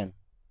execution.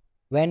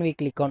 When we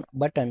click on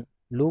button,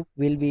 loop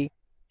will be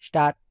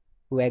start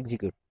to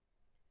execute,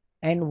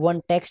 and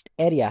one text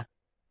area,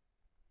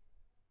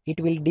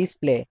 it will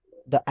display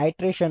the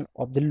iteration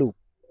of the loop.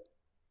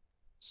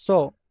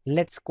 So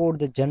let's code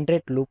the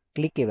generate loop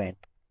click event.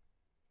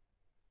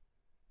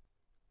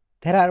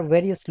 There are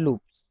various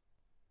loops,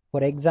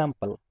 for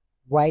example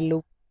while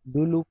loop,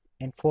 do loop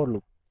and for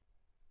loop.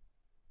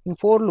 In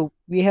for loop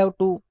we have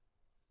to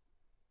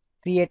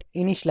create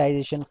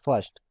initialization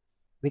first.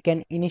 We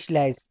can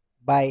initialize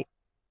by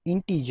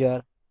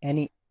integer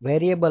any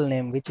variable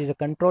name which is a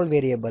control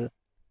variable.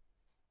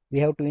 We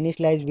have to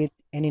initialize with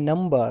any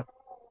number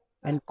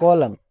and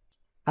column.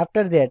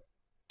 After that,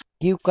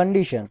 give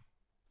condition.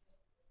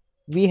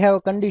 We have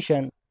a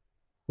condition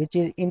which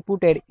is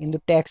inputted in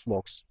the text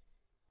box.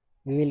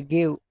 We will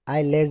give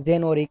I less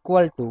than or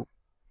equal to,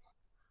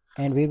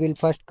 and we will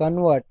first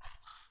convert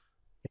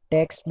the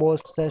text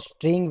box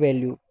string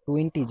value to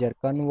integer.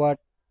 Convert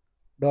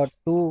dot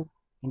to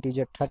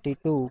integer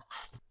 32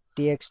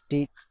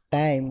 txt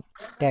time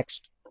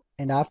text,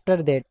 and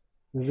after that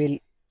we will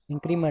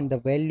increment the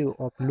value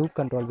of loop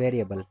control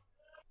variable.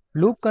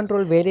 Loop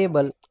control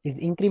variable is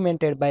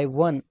incremented by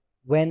 1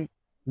 when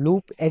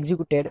loop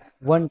executed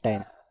one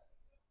time.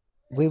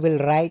 We will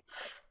write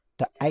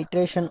the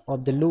iteration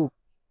of the loop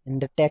in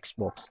the text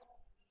box.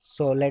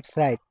 So let's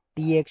write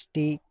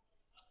txt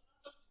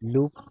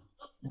loop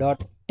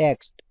dot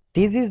text.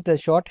 This is the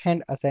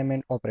shorthand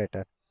assignment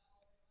operator.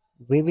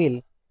 We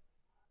will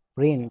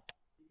print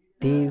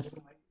this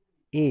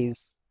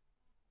is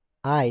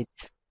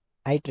ith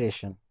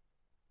iteration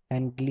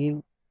and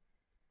leave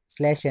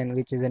 /n,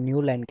 which is a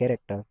new line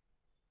character,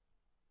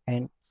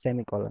 and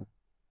semicolon.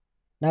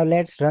 Now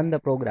let's run the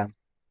program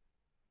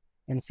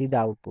and see the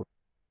output.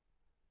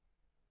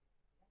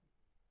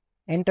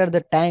 Enter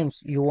the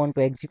times you want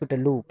to execute a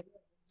loop.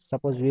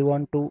 Suppose we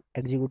want to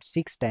execute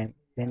 6 times,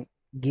 then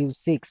give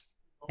 6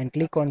 and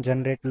click on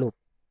generate loop.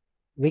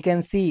 We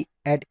can see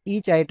at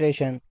each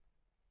iteration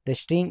the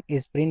string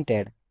is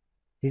printed.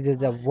 This is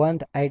the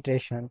 1th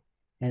iteration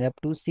and up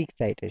to 6th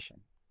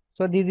iteration.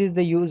 So this is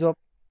the use of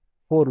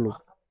for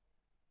loop.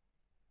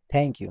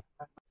 Thank you.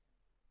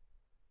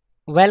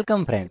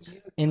 Welcome friends.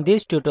 In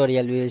this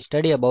tutorial we will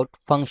study about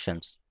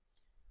functions.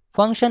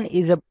 Function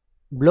is a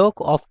block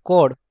of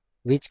code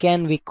which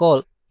can be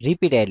called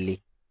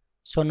repeatedly.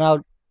 So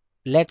now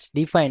let's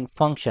define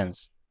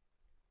functions.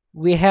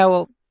 We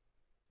have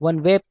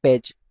one web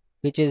page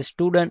which is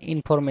student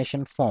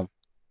information form.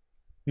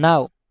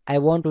 Now I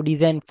want to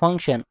design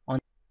function on.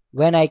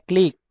 When I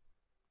click,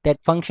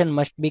 that function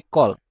must be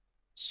called.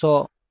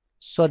 So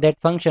that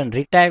function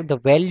retrieve the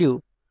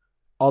value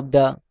of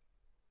the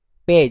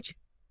page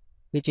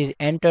which is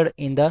entered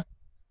in the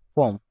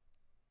form.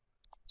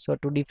 So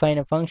to define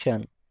a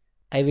function,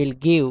 I will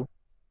give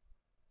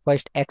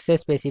first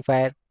access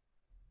specifier,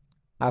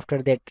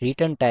 after that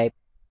return type,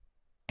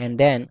 and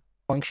then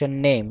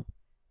function name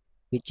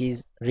which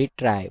is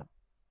retrieve,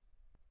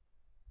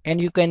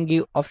 and you can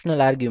give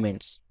optional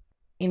arguments.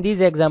 In this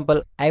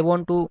example I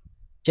want to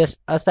just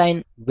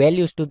assign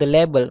values to the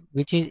label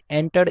which is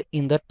entered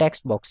in the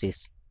text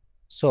boxes.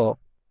 So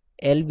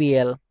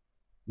lbl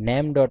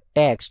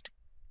name.text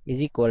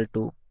is equal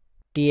to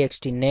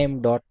txt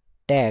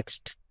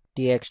name.text,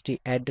 txt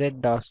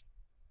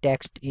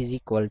address.text is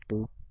equal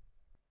to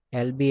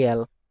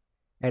lbl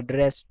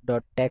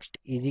address.text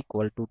is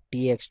equal to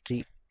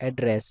txt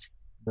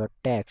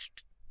address.text.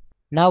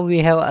 Now we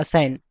have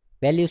assigned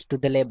values to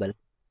the label.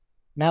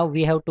 Now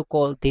we have to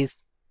call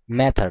this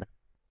method.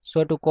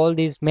 So to call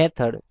this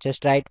method,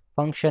 just write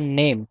function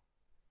name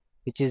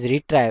which is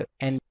retrieve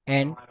and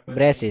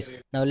braces.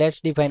 Now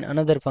let's define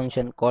another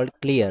function called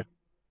clear,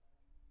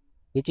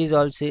 which is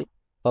also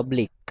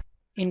public.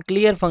 In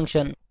clear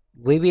function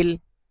we will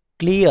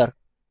clear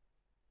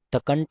the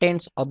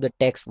contents of the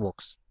text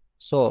box.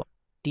 So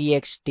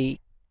txt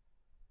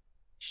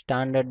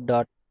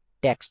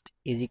standard.text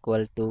is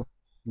equal to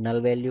null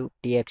value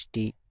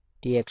txt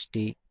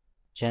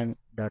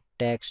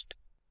gen.text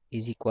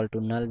is equal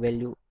to null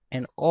value,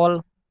 and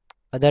all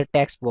other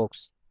text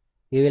box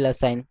we will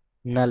assign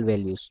null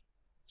values.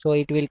 So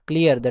it will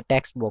clear the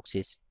text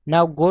boxes.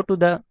 Now go to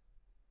the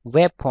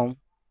web form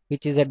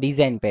which is a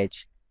design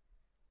page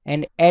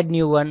and add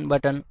new one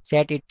button.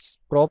 Set its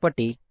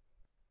property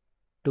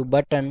to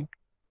button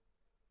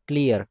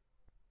clear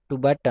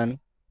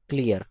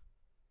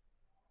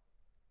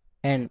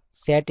and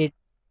set it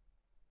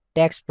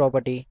text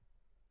property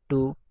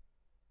to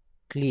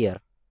clear.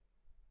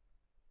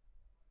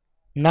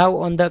 Now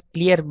on the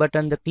clear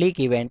button, the click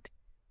event,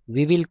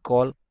 we will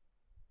call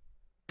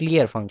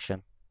clear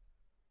function.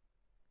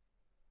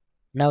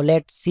 Now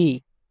let's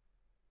see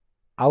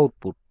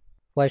output.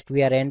 First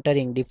we are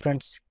entering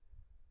different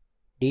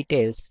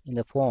details in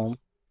the form.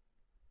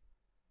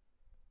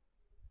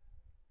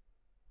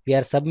 We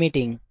are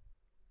submitting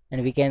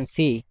and we can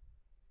see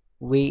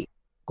we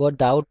got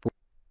the output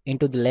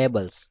into the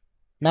labels.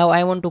 Now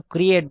I want to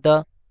create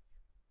the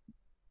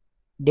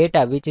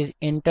data which is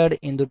entered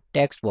in the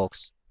text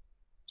box.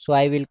 So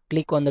I will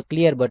click on the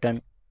clear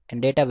button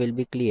and data will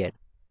be cleared.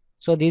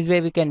 So this way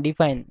we can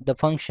define the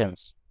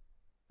functions.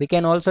 We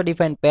can also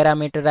define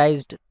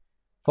parameterized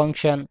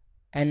function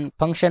and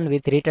function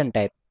with return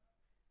type.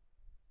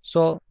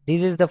 So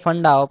this is the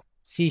funda of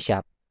C#.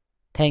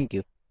 Thank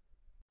you.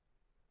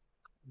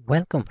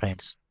 Welcome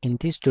friends. In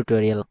this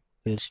tutorial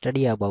we'll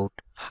study about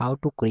how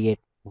to create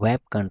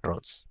web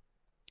controls.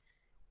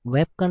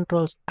 Web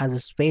controls are the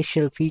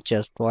special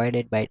features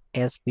provided by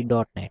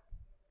ASP.NET.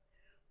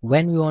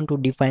 When we want to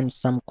define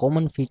some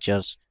common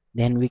features,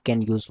 then we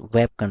can use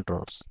web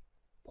controls.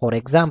 For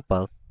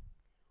example,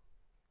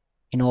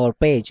 in our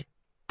page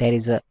there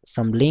is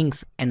some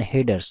links and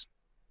headers.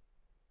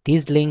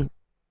 These links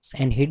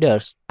and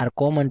headers are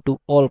common to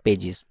all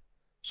pages.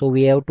 So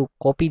we have to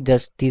copy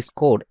just this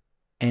code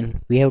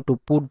and we have to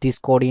put this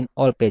code in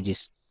all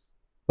pages.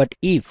 But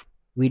if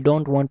we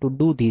don't want to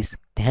do this,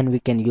 then we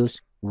can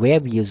use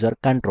web user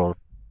control.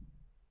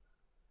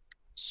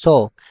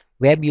 So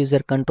web user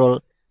control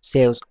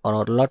saves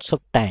our lots of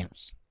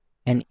times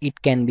and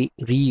it can be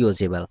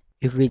reusable.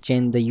 If we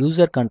change the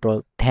user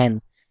control,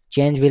 then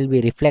change will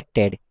be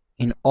reflected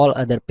in all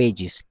other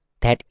pages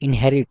that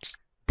inherits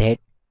that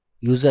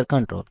user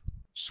control.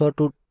 So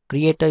to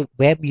create a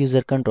web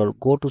user control,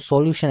 go to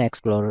Solution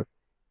Explorer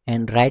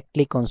and right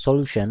click on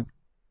Solution,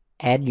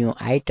 add new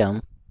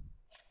item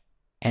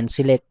and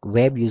select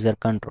web user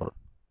control.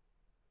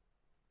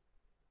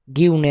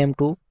 Give name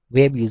to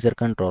web user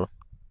control.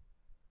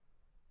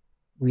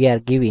 We are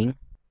giving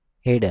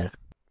header.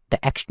 The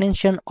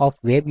extension of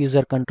web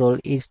user control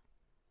is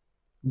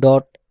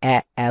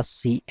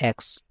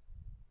 .ascx.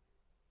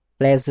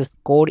 Place this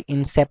code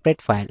in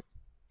separate file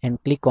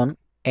and click on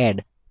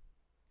add.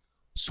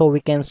 So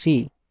we can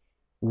see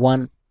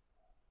one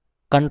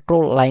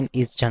control line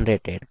is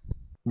generated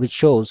which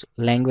shows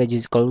language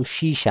is equal to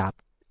C#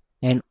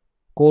 and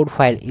code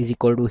file is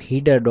equal to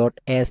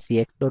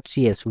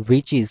header.ascx.cs,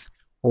 which is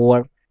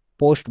our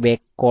postback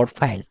code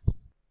file.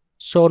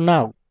 So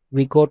now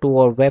we go to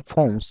our web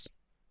forms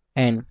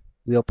and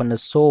we open the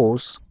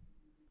source.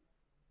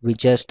 We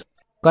just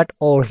cut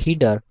our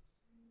header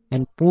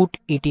and put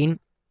it in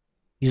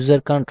user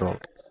control.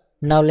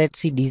 Now let's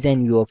see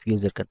design view of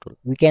user control.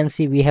 We can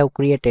see we have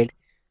created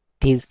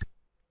this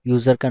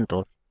user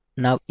control.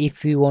 Now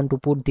if we want to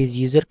put this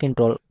user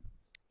control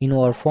in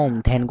our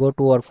form, then go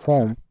to our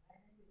form,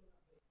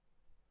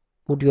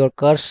 put your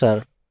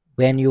cursor.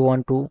 When you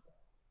want to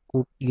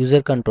put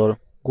user control,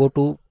 go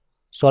to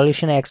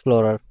Solution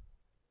Explorer,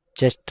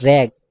 just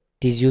drag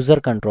this user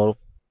control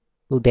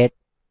to that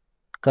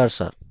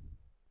cursor.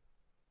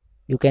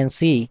 You can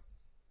see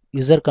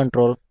user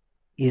control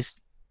is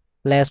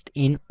placed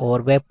in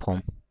our web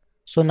form.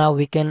 So now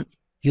we can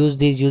use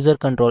this user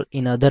control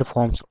in other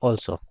forms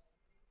also.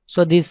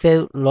 So this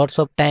saves lots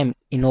of time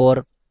in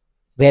our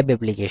web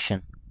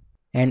application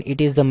and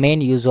it is the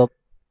main use of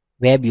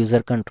web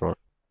user control.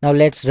 Now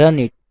let's run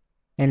it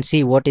and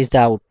see what is the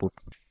output.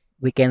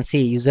 We can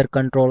see user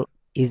control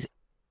is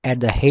at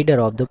the header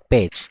of the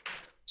page.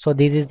 So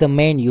this is the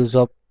main use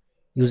of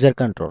user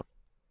control.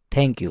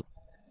 Thank you.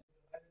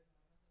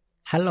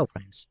 Hello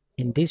friends,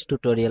 in this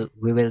tutorial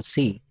we will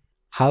see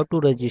how to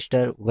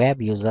register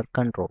web user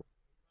control.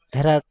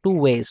 There are two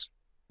ways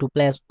to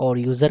place our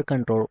user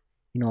control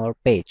in our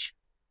page.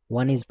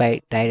 One is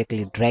by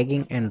directly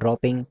dragging and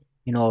dropping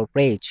in our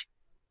page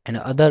and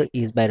other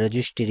is by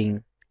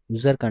registering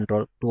user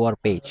control to our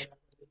page.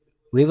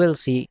 We will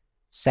see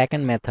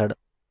second method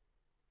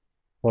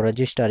for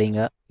registering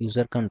a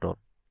user control.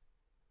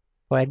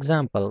 For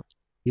example,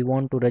 we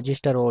want to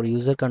register our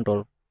user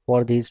control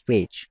for this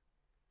page.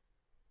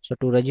 So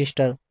to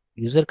register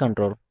user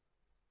control,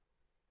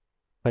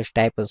 first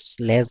type a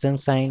less than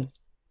sign.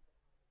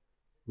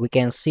 We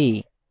can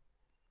see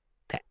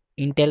the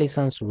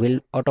IntelliSense will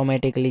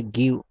automatically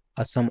give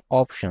us some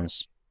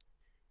options.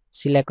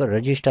 Select a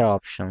register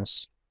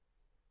options,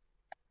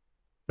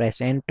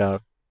 press enter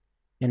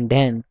and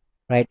then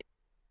write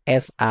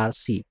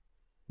src,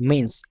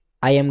 means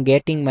I am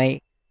getting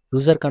my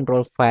user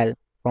control file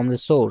from the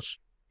source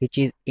which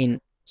is in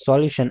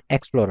Solution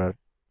Explorer.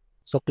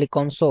 So click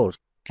on source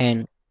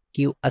and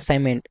give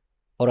assignment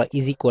or a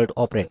is equal to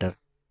operator.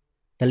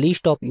 The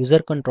list of user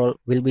control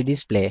will be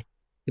displayed.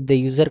 If the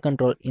user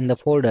control in the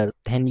folder,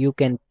 then you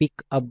can pick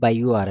up by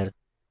URL,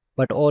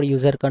 but our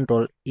user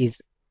control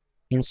is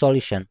in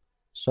solution,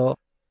 so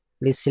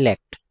please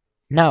select.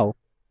 Now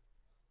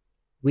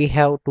we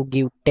have to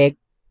give tag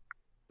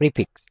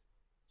prefix.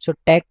 So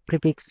tag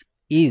prefix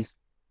is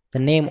the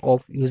name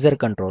of user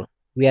control.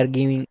 We are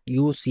giving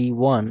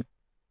uc1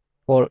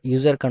 for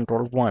user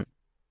control 1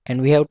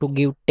 and we have to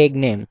give tag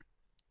name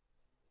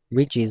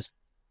which is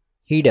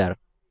header.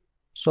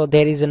 So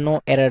there is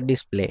no error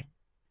display,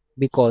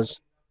 because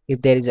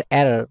if there is an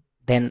error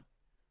then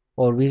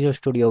our Visual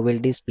Studio will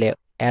display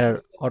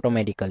error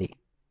automatically.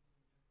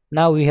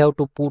 Now we have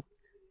to put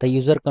the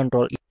user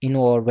control in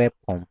our web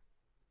form.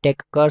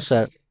 Take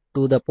cursor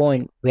to the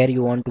point where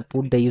you want to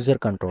put the user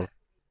control.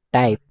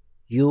 Type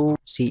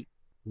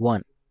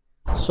uc1.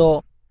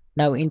 So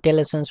now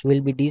IntelliSense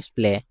will be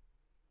display.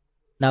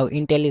 Now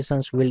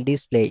IntelliSense will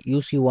display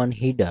uc1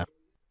 header.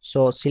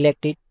 So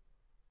select it.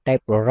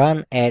 Type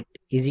run at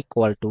is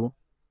equal to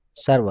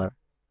server.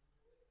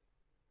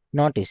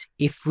 Notice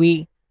if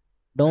we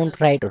don't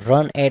write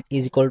run at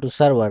is equal to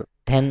server,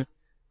 then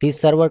this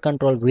server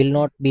control will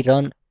not be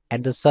run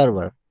at the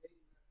server.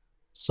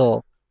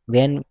 So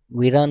when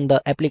we run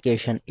the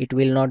application, it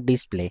will not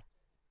display.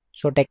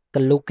 So take a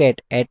look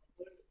at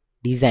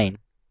design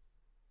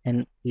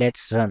and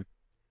let's run.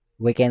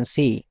 We can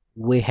see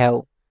we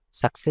have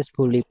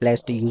successfully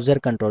placed user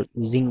control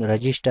using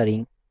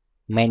registering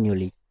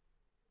manually.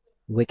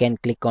 We can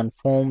click on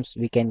forms,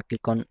 we can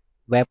click on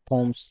web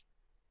forms,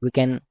 we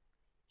can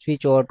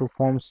switch over to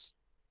forms.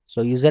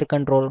 So user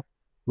control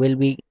will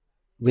be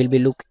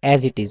look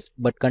as it is,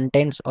 but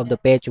contents of the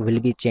page will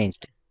be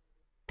changed.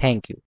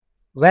 Thank you.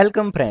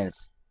 Welcome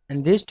friends.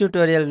 In this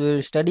tutorial we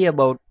will study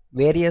about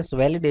various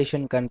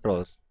validation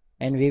controls,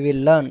 and we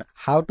will learn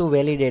how to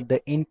validate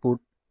the input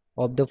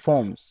of the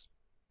forms.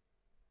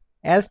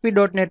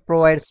 ASP.NET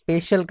provides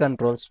special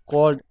controls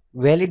called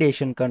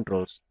validation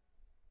controls.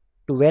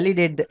 To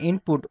validate the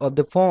input of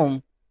the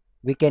form,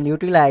 we can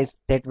utilize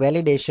that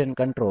validation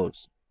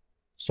controls.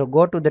 So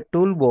go to the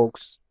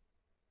toolbox,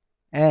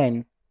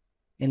 and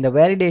in the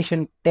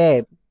validation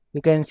tab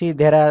you can see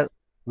there are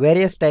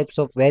various types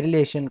of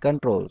validation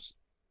controls.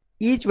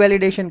 Each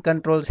validation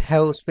controls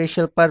have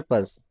special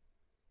purpose.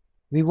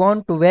 We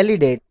want to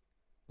validate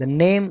the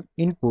name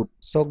input,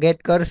 so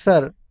get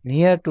cursor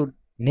near to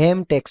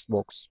name text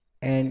box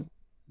and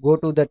go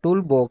to the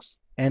toolbox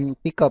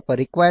and pick up a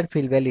required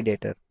field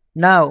validator.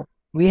 Now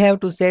we have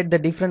to set the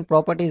different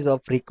properties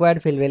of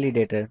required field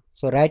validator.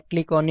 So right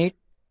click on it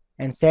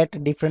and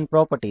set different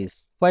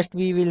properties. First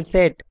we will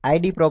set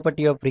ID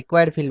property of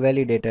required field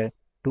validator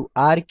to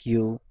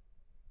RQ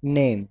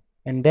name,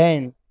 and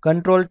then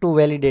control to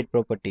validate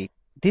property.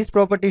 This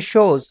property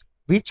shows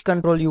which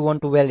control you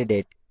want to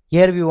validate.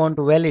 Here we want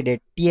to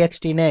validate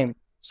txt name,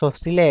 so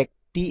select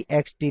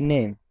txt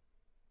name.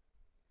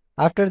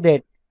 After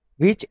that,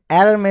 which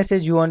error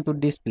message you want to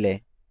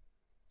display.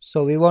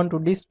 So we want to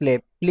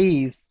display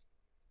please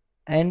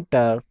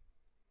enter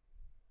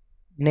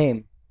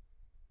name.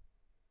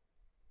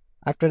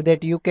 After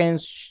that you can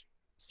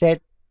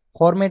set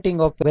formatting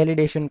of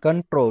validation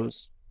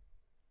controls.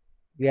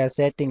 We are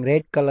setting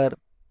red color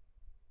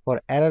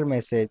for error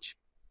message.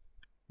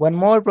 One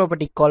more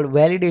property called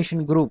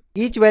validation group.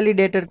 Each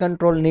validator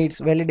control needs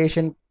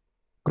validation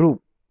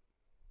group.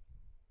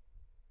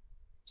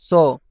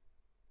 So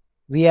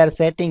we are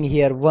setting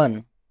here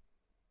 1.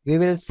 We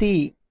will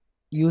see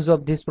use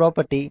of this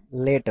property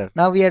later.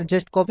 Now we are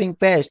just copying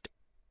paste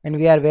and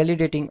we are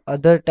validating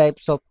other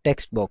types of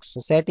text box.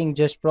 So setting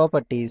just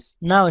properties.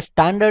 Now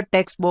standard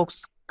text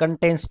box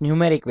contains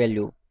numeric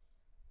value.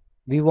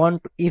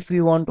 If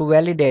we want to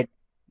validate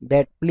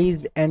that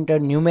please enter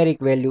numeric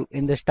value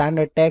in the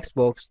standard text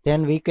box,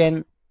 then we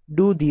can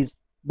do this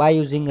by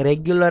using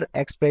regular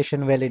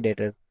expression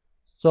validator.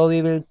 So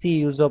we will see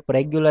use of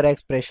regular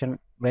expression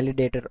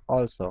validator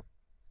also.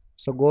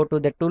 So go to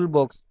the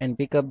toolbox and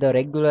pick up the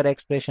regular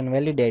expression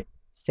validate,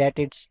 set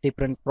its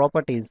different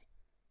properties.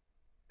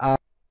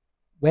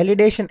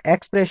 Validation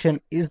expression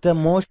is the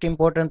most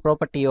important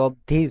property of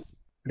this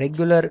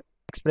regular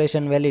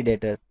expression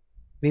validator.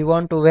 We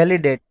want to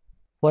validate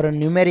for a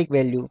numeric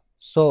value,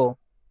 so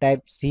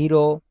type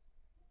 0,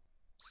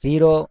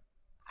 0,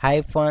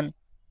 hyphen,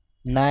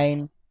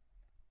 9,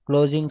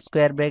 closing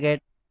square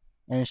bracket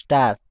and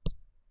star.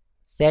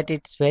 Set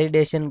its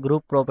validation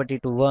group property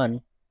to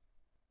 1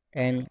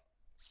 and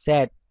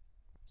set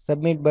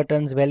submit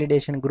buttons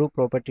validation group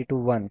property to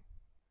 1.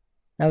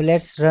 Now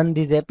let's run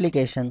this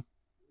application.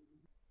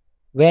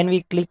 When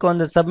we click on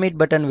the submit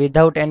button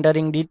without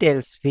entering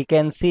details, we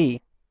can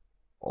see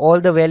all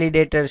the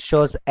validators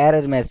shows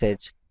error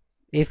message.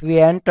 If we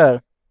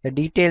enter the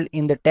detail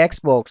in the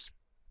text box,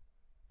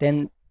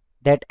 then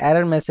that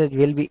error message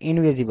will be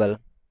invisible.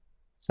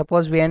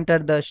 Suppose we enter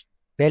the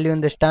value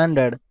in the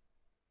standard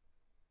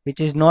which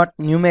is not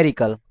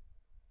numerical,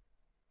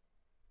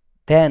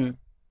 then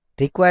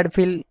required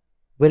field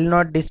will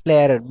not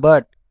display error,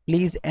 but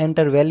please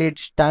enter valid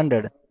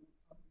standard,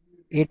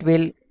 it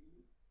will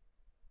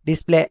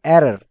display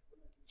error.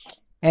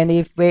 And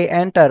if we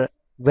enter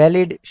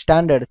valid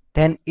standard,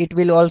 then it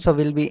will also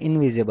be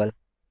invisible.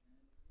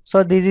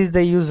 So this is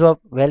the use of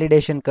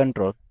validation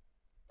control.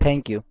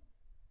 Thank you.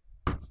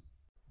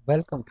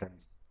 Welcome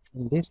friends.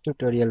 In this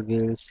tutorial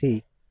we will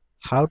see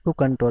how to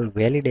control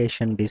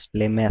validation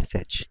display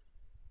message.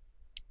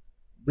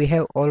 We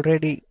have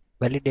already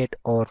validated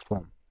our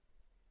form.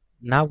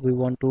 Now we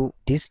want to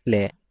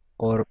display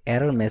our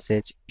error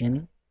message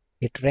in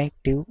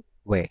iterative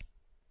way.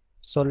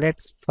 So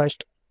let's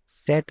first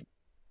set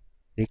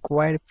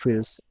required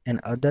fields and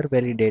other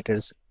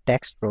validators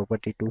text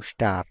property to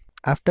star.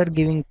 After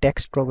giving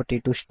text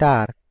property to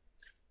star,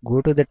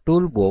 go to the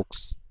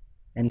toolbox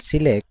and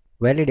select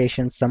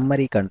validation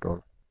summary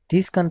control.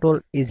 This control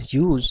is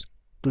used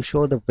to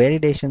show the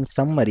validation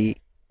summary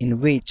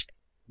in which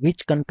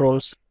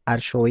controls are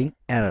showing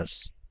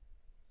errors.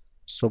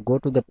 So go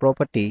to the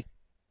property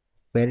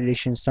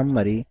validation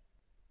summary.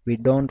 We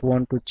don't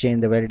want to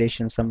change the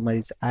validation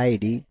summary's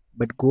ID,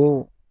 but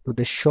go to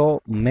the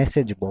show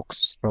message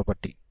box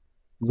property.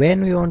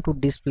 When we want to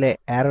display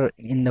error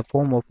in the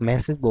form of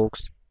message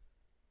box,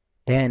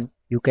 then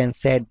you can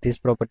set this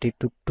property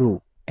to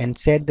true and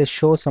set the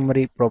show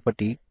summary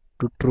property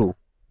to true,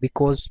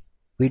 because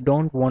we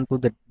don't want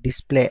to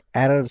display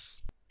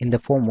errors in the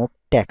form of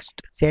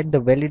text. Set the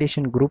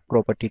validation group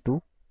property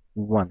to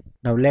 1.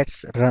 Now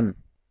let's run.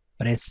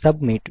 Press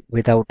submit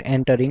without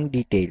entering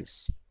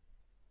details.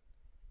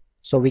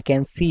 So we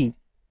can see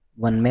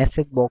one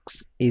message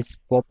box is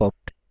pop-up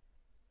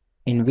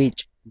in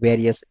which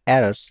various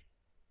errors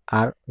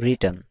are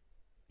written.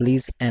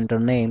 Please enter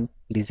name,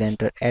 please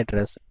enter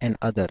address and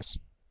others.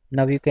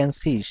 Now you can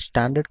see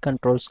standard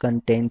controls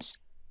contains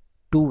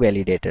two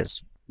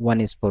validators. One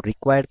is for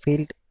required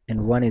field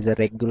and one is a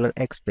regular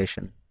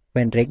expression.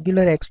 When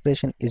regular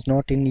expression is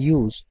not in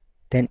use,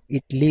 then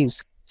it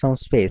leaves some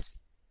space.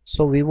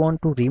 So we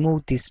want to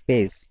remove this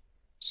space.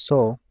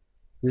 So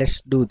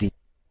let's do this.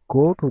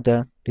 Go to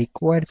the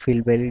required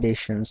field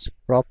validations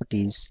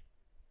properties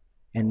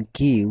and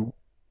give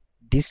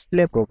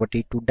display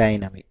property to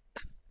dynamic.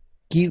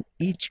 Give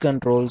each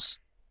controls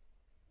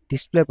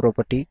display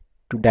property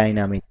to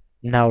dynamic.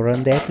 Now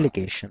run the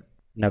application.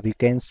 Now you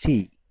can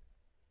see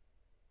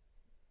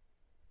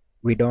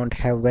we don't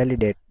have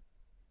validate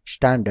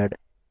standard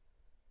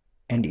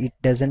and it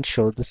doesn't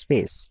show the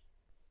space.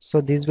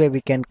 So this way we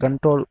can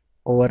control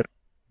our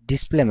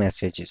display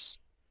messages.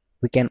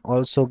 We can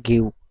also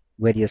give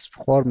various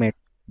format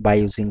by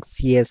using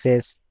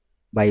CSS,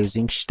 by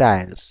using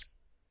styles,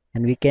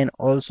 and we can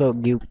also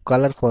give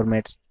color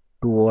formats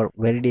to our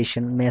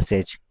validation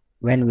message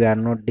when we are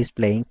not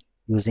displaying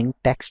using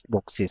text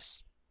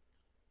boxes.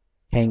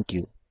 Thank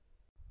you.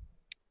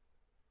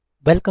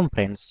 Welcome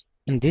friends.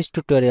 In this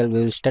tutorial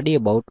we will study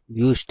about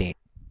view state.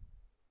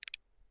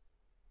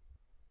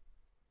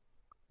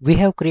 We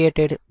have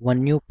created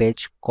one new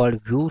page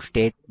called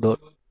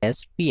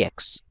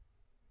viewState.spx.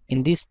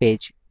 In this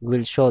page we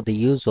will show the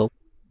use of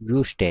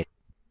view state.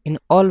 In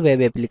all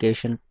web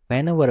application,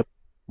 whenever a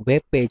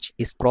web page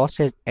is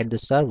processed at the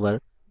server,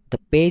 the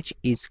page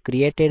is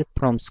created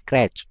from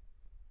scratch.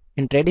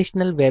 In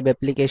traditional web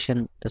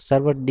application, the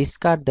server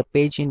discards the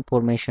page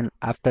information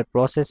after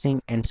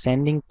processing and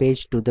sending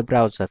page to the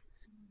browser.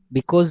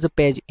 Because the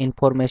page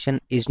information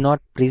is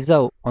not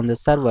preserved on the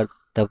server,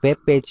 the web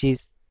page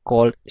is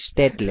called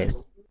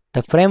stateless.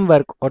 The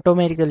framework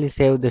automatically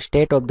saves the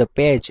state of the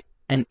page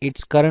and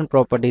its current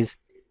properties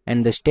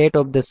and the state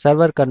of the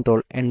server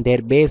control and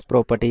their base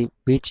property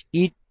which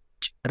each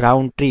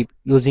round trip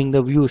using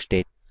the view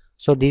state.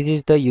 So this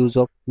is the use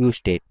of view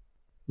state.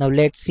 Now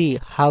let's see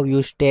how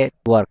view state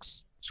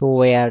works. So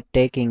we are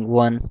taking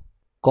one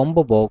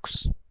combo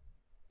box,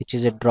 which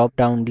is a drop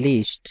down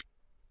list,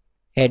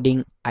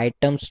 adding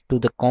items to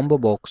the combo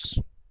box.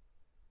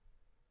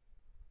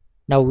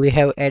 Now we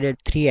have added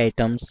 3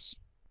 items.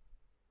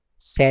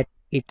 Set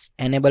its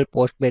enable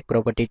postback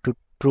property to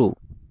true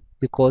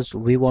because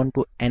we want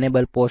to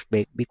enable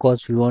postback,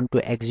 because we want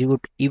to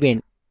execute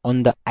event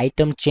on the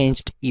item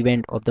changed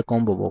event of the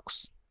combo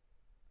box.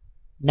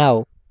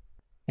 Now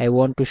I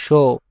want to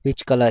show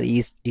which color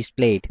is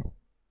displayed.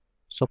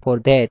 So for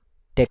that,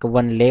 take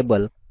one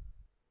label.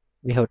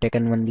 We have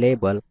taken one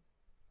label.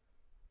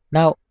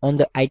 Now on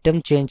the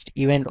item changed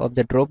event of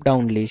the drop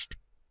down list,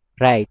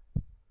 write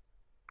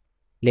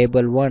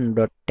label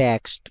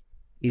 1.text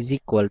is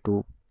equal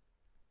to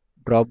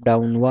drop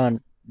down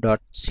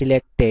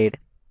 1.selected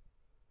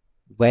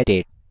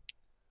variate.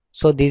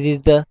 So this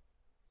is the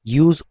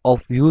use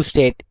of view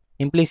state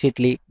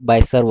implicitly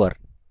by server.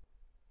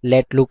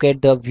 Let's look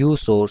at the view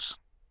source.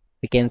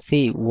 We can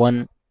see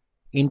one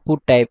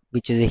input type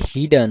which is a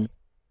hidden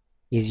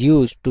is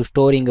used to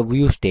storing a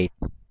view state,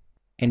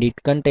 and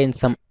it contains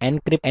some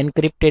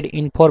encrypted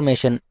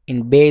information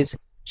in base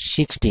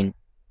 16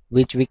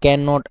 which we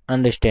cannot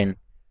understand,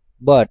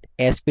 but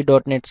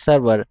ASP.NET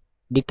server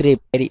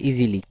decrypt very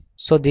easily.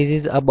 So this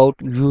is about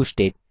view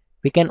state.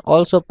 We can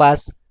also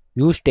pass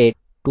view state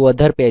to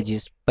other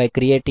pages by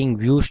creating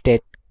view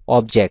state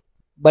object,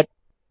 but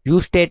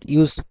view state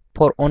used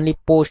for only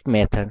post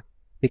method.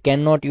 We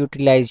cannot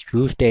utilize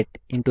view state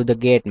into the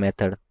get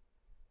method.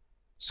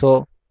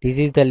 So this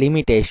is the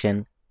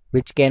limitation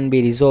which can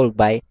be resolved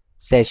by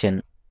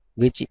session,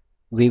 which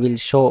we will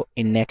show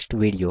in next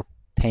video.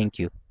 Thank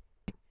you.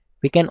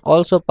 We can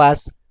also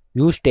pass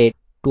view state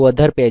to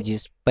other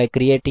pages by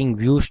creating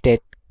view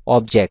state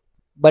object,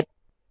 but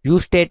view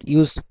state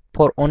used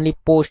for only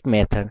post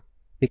method.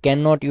 We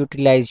cannot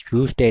utilize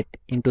view state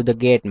into the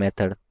get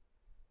method.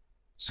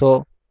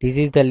 So this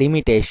is the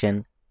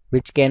limitation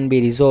which can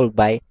be resolved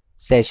by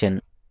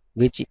session,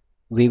 which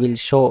we will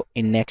show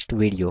in next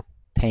video.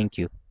 Thank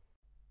you.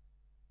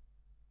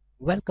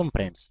 Welcome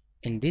friends.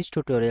 In this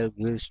tutorial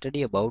we will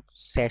study about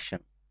session.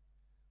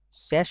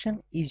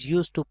 Session is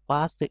used to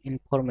pass the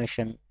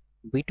information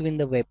between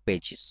the web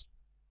pages.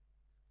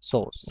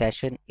 So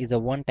session is a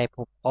one type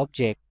of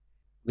object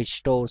which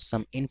stores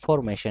some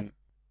information.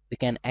 We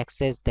can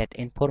access that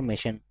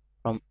information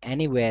from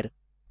anywhere,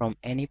 from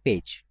any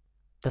page.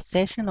 The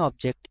session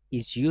object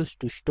is used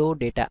to store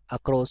data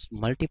across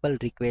multiple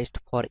requests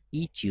for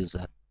each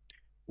user.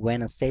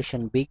 When a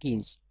session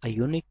begins, a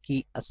unique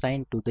key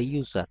assigned to the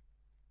user.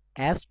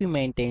 ASP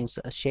maintains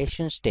a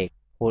session state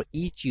for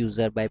each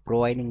user by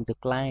providing the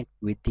client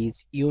with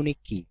this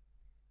unique key.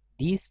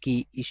 This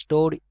key is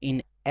stored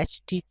in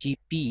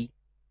HTTP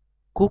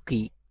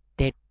cookie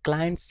that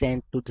client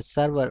sends to the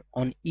server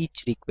on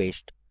each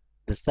request.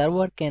 The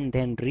server can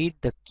then read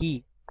the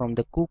key from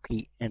the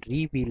cookie and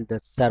reveal the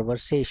server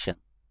session.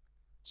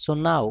 So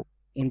now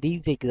in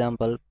this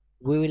example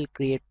we will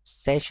create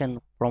session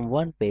from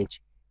one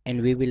page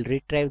and we will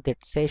retrieve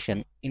that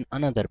session in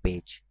another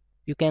page.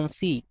 You can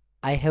see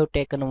I have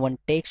taken one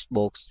text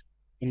box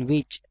in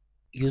which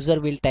user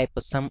will type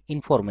some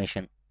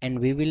information and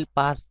we will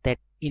pass that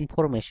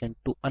information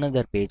to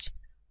another page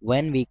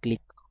when we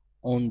click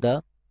on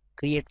the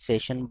create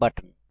session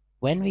button.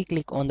 When we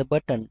click on the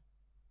button,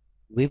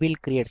 we will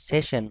create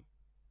session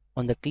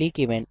on the click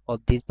event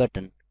of this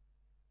button,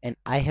 and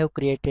I have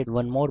created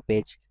one more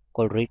page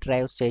called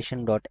retrieve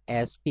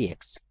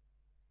session.aspx.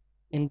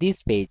 In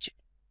this page,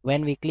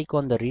 when we click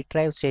on the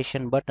retrieve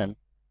session button,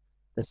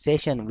 the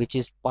session which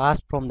is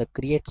passed from the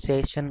create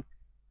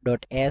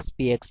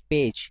session.aspx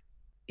page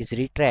is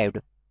retrieved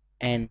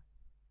and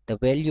the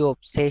value of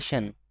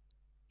session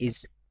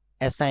is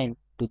assigned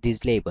to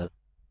this label.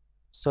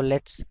 So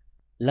let's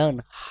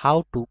learn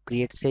how to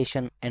create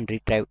session and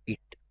retrieve it.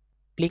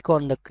 Click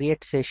on the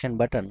create session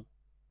button.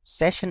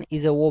 Session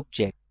is an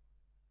object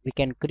we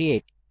can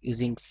create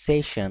using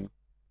session,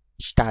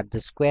 start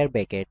the square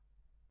bracket.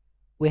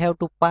 We have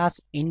to pass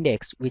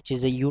index, which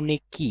is a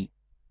unique key.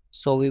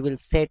 So we will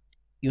set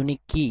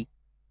unique key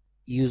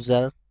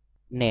user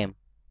name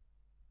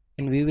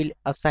and we will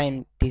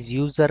assign this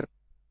user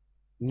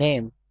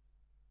name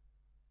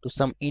to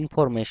some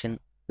information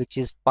which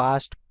is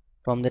passed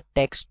from the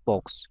text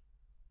box,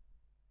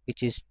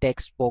 which is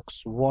text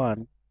box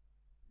 1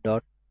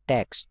 dot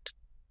text.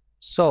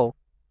 So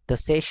the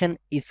session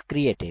is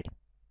created.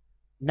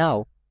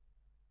 Now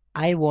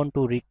I want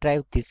to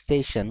retrieve this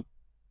session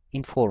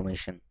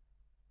information.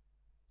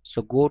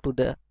 So go to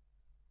the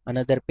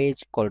another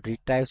page called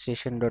retrieve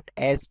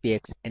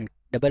session.aspx and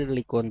double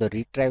click on the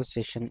retrieve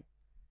session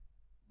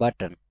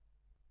button.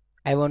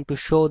 I want to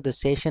show the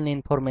session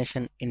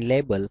information in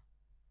label,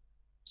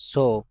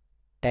 so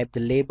type the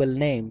label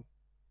name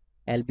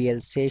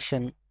lbl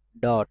session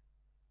dot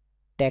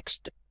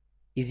text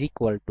is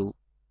equal to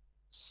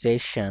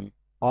session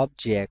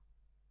object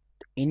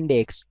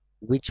index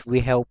which we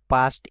have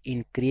passed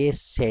in create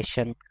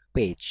session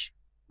page,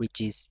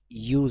 which is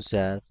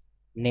user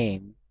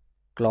name,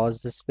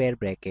 close the square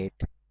bracket,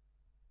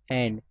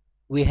 and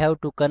we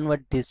have to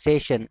convert this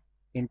session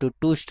into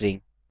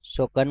toString.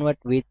 So convert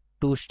with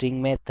toString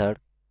method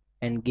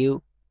and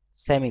give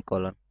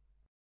semicolon.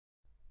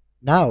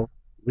 Now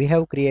we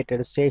have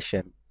created a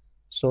session.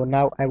 So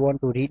now I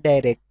want to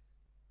redirect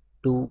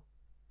to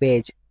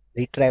page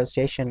retrieve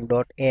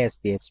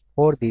session.aspx.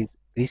 For this,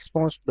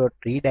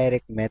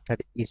 response.redirect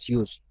method is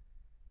used,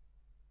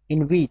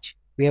 in which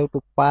we have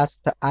to pass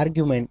the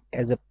argument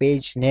as a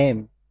page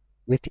name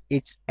with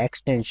its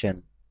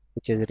extension,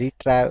 which is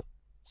retrieve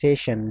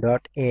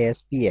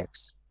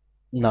session.aspx.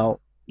 Now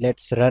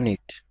let's run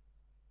it.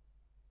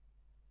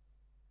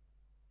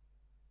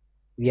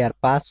 We are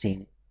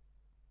passing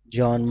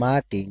John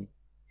Martin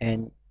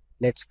and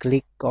let's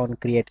click on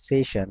create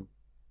session.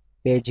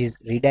 Page is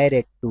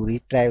redirect to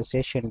retrieve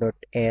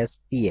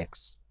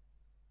session.aspx.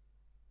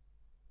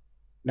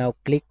 Now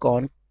click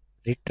on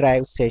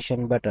retrieve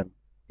session button,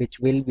 which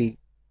will be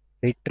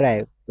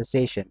retrieve the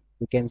session.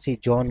 You can see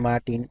John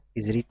Martin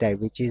is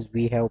retrieved, which is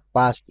we have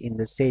passed in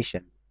the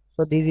session.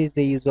 So this is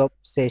the use of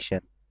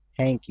session.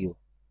 Thank you.